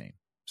butane.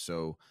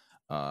 So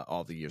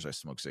all the years I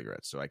smoke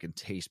cigarettes, so I can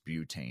taste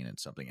butane in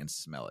something and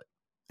smell it.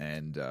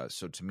 And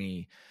so to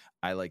me,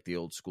 I like the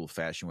old school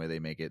fashion way they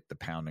make it, the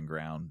pound and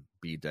ground,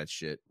 beat that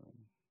shit,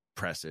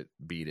 press it,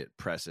 beat it,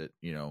 press it,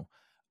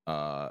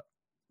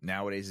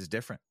 nowadays is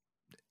different.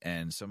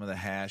 And some of the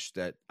hash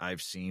that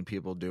I've seen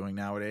people doing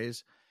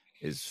nowadays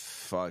is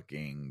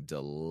fucking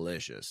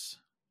delicious.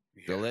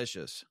 Yeah.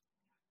 Delicious.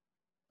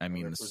 I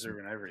mean,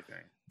 preserving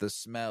everything. The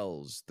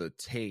smells, the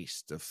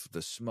taste,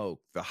 the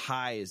smoke, the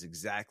high is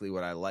exactly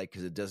what I like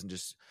because it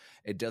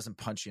doesn't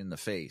punch you in the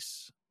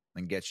face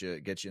and get you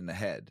in the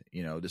head.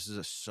 This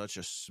is such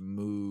a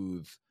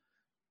smooth,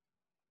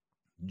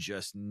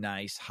 just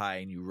nice high,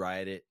 and you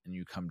ride it and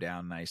you come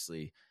down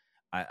nicely.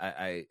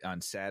 I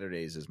on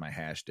Saturdays is my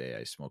hash day.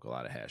 I smoke a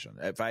lot of hash on.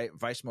 If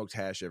I smoked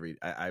hash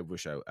I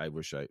wish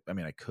I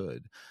mean I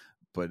could,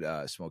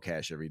 but smoke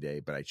hash every day.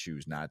 But I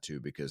choose not to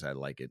because I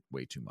like it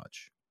way too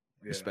much,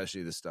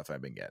 especially the stuff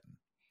I've been getting.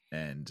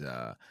 And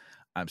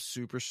I'm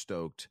super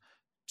stoked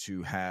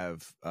to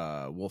have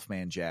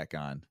Wolfman Jack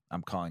on.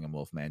 I'm calling him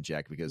Wolfman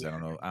Jack because I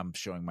don't know. I'm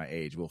showing my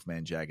age.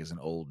 Wolfman Jack is an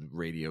old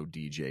radio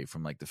DJ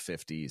from like the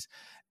 50s.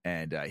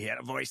 And he had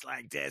a voice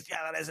like this.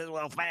 Yeah, this is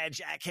Wolfman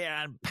Jack here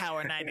on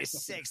Power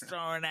 96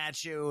 throwing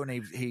at you. And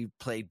he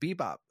played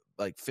bebop,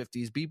 like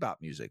 50s bebop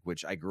music,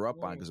 which I grew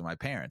up on because of my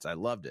parents. I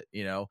loved it,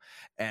 you know.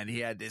 And he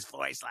had this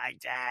voice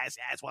like this.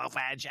 Yes,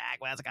 Wolfman Jack,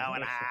 what's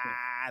going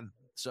on?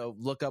 So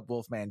look up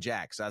Wolfman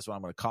Jack. So that's what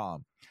I'm going to call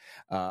him.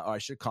 Or I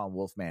should call him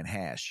Wolfman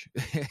Hash.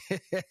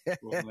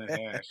 Wolfman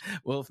Hash.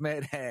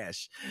 Wolfman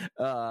Hash.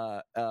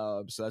 So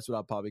that's what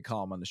I'll probably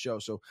call him on the show.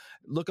 So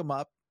look him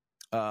up.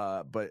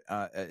 But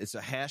it's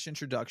a hash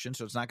introduction,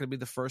 so it's not going to be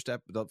the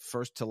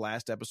first to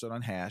last episode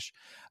on hash.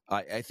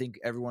 I think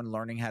everyone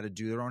learning how to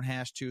do their own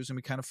hash too is going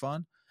to be kind of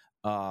fun.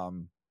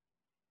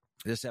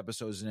 This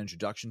episode is an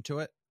introduction to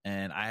it,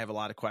 and I have a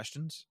lot of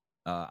questions.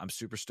 I'm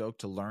super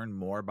stoked to learn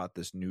more about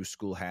this new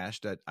school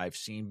hash that I've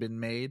seen been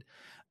made.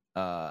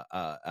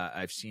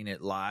 I've seen it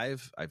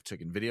live. I've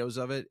taken videos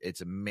of it. It's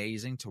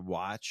amazing to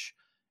watch.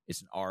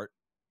 It's an art.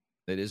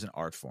 It is an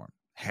art form.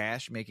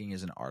 Hash making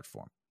is an art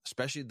form.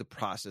 Especially the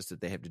process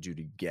that they have to do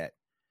to get.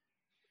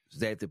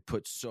 They have to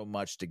put so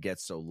much to get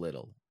so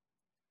little.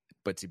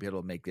 But to be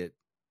able to make it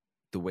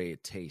the way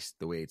it tastes,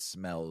 the way it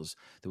smells,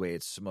 the way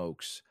it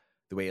smokes,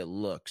 the way it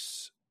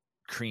looks,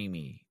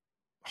 creamy,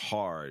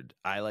 hard.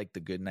 I like the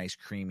good, nice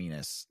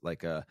creaminess,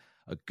 like a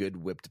good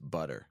whipped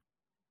butter.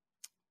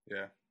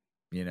 Yeah.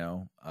 You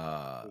know?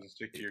 Doesn't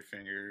stick to your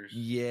fingers.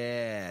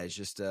 Yeah. It's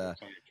just on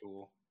your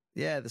tool.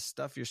 Yeah, the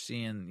stuff you're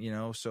seeing, you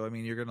know. So I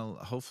mean you're gonna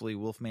hopefully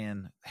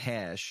Wolfman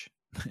Hash.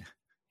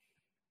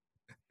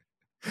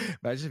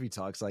 Imagine if he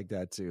talks like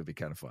that too. It'd be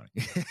kind of funny.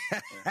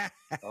 Yeah.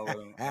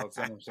 I'll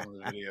send him some of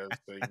the videos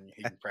so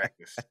he can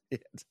practice. Yeah,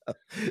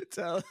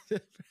 tell him.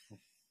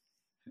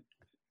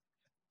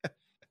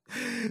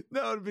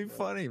 No, it'd be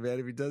funny, man,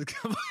 if he does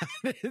come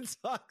on and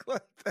talk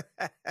like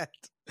that.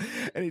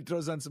 And he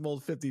throws on some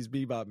old 50s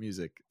bebop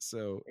music.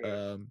 So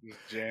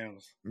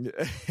jams.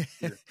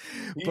 Yeah.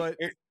 But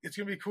it's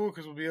gonna be cool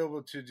because we'll be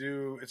able to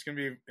do. It's gonna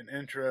be an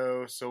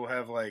intro, so we'll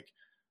have like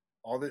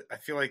all the. I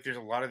feel like there's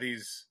a lot of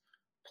these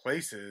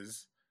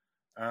places,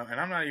 and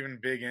I'm not even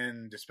big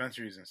in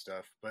dispensaries and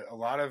stuff, but a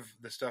lot of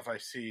the stuff I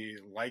see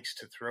likes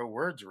to throw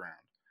words around,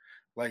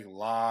 like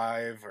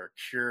live or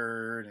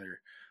cured, or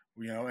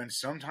you know, and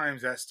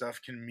sometimes that stuff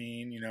can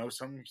mean, you know,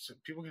 some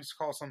people can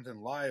call something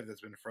live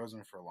that's been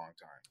frozen for a long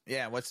time.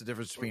 Yeah, what's the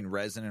difference between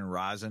resin and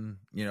rosin?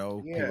 You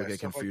know, people get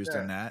confused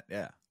on that.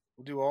 Yeah.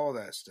 We'll do all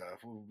that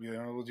stuff.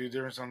 We'll do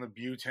difference on the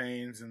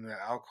butanes and the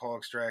alcohol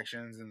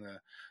extractions and the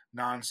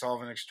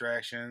non-solvent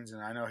extractions.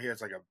 And I know he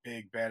has like a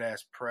big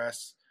badass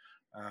press,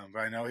 but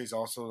I know he's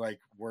also like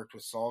worked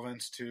with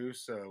solvents too.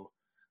 So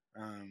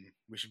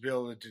we should be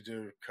able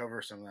to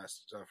cover some of that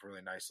stuff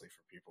really nicely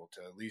for people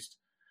to at least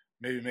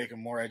maybe make a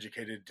more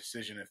educated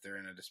decision if they're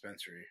in a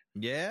dispensary.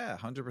 Yeah,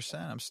 100%.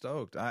 I'm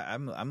stoked.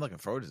 I'm looking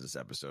forward to this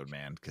episode,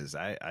 man, because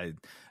I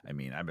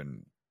mean I've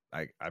been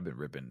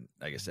ripping,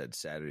 like I said,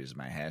 Saturday is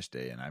my hash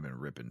day, and I've been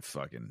ripping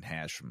fucking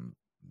hash from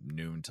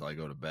noon till I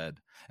go to bed.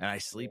 And I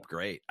sleep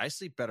great. I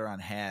sleep better on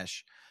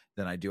hash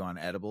than I do on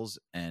edibles,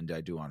 and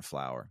I do on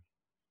flower.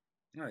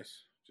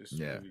 Nice.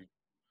 Just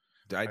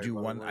I do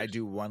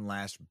one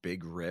last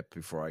big rip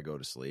before I go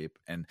to sleep.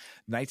 And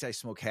nights I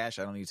smoke hash,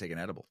 I don't need to take an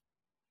edible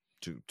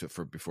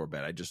for before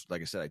bed. I just,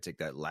 like I said, I take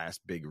that last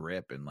big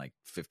rip, and like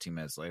 15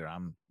 minutes later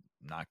I'm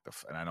knocked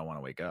and I don't want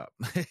to wake up.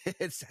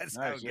 That's nice,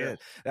 how good.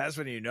 That's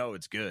when you know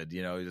it's good.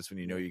 You know, that's when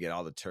you know you get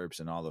all the terps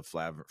and all the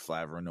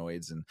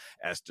flavonoids and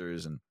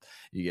esters, and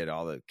you get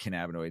all the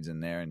cannabinoids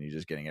in there, and you're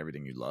just getting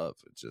everything you love.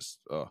 It's just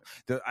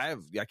I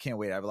can't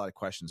wait. I have a lot of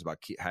questions about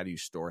how do you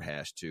store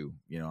hash too.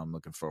 You know, I'm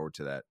looking forward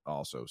to that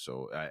also.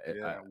 So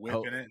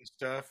whipping it and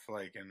stuff,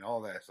 like, and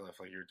all that stuff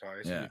like you're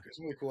talking. Yeah, it's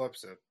a really cool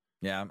episode.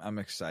 Yeah, I'm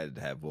excited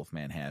to have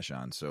Wolfman Hash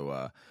on.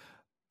 So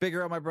Big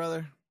Earl, my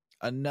brother,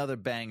 another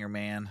banger,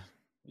 man.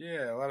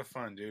 Yeah, a lot of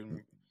fun,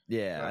 dude.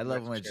 Yeah, I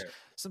love when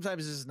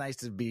sometimes it's nice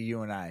to be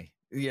you and I.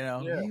 You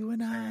know, you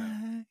and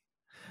I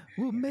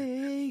will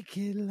make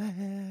it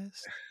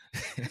last.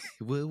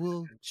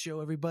 We'll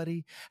show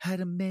everybody how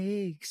to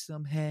make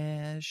some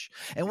hash.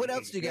 And what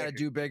else do you got to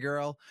do, Big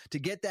Earl, to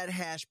get that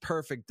hash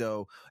perfect,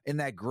 though, in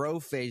that grow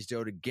phase,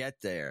 though, to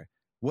get there?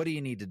 What do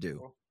you need to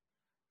do?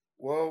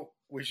 Well,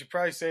 we should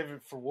probably save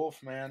it for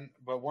Wolfman.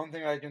 But one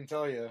thing I can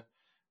tell you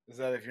is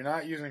that if you're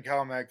not using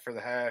CalMag for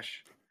the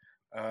hash,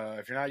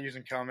 if you're not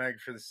using CalMag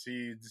for the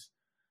seeds,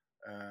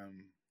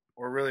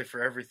 or really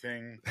for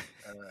everything,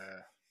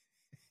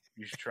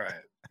 you should try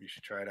it. You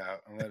should try it out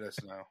and let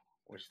us know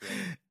what you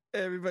think.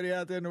 Everybody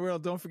out there in the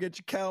world, don't forget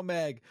your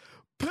CalMag.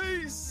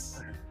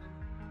 Peace!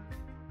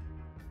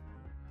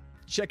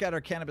 Check out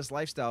our cannabis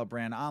lifestyle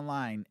brand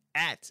online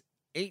at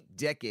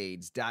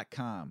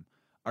 8decades.com.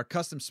 Our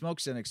custom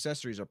smokes and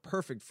accessories are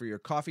perfect for your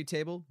coffee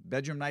table,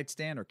 bedroom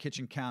nightstand, or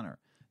kitchen counter.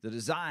 They're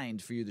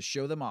designed for you to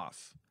show them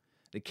off.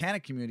 The Canna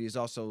community is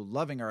also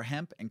loving our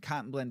hemp and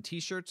cotton blend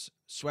t-shirts,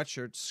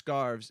 sweatshirts,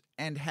 scarves,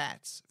 and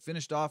hats,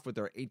 finished off with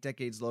our 8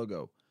 Decades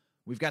logo.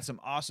 We've got some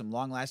awesome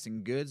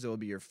long-lasting goods that will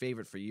be your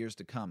favorite for years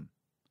to come.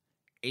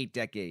 8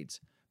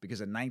 decades,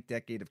 because a 9th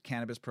decade of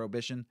cannabis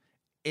prohibition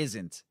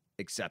isn't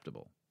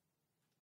acceptable.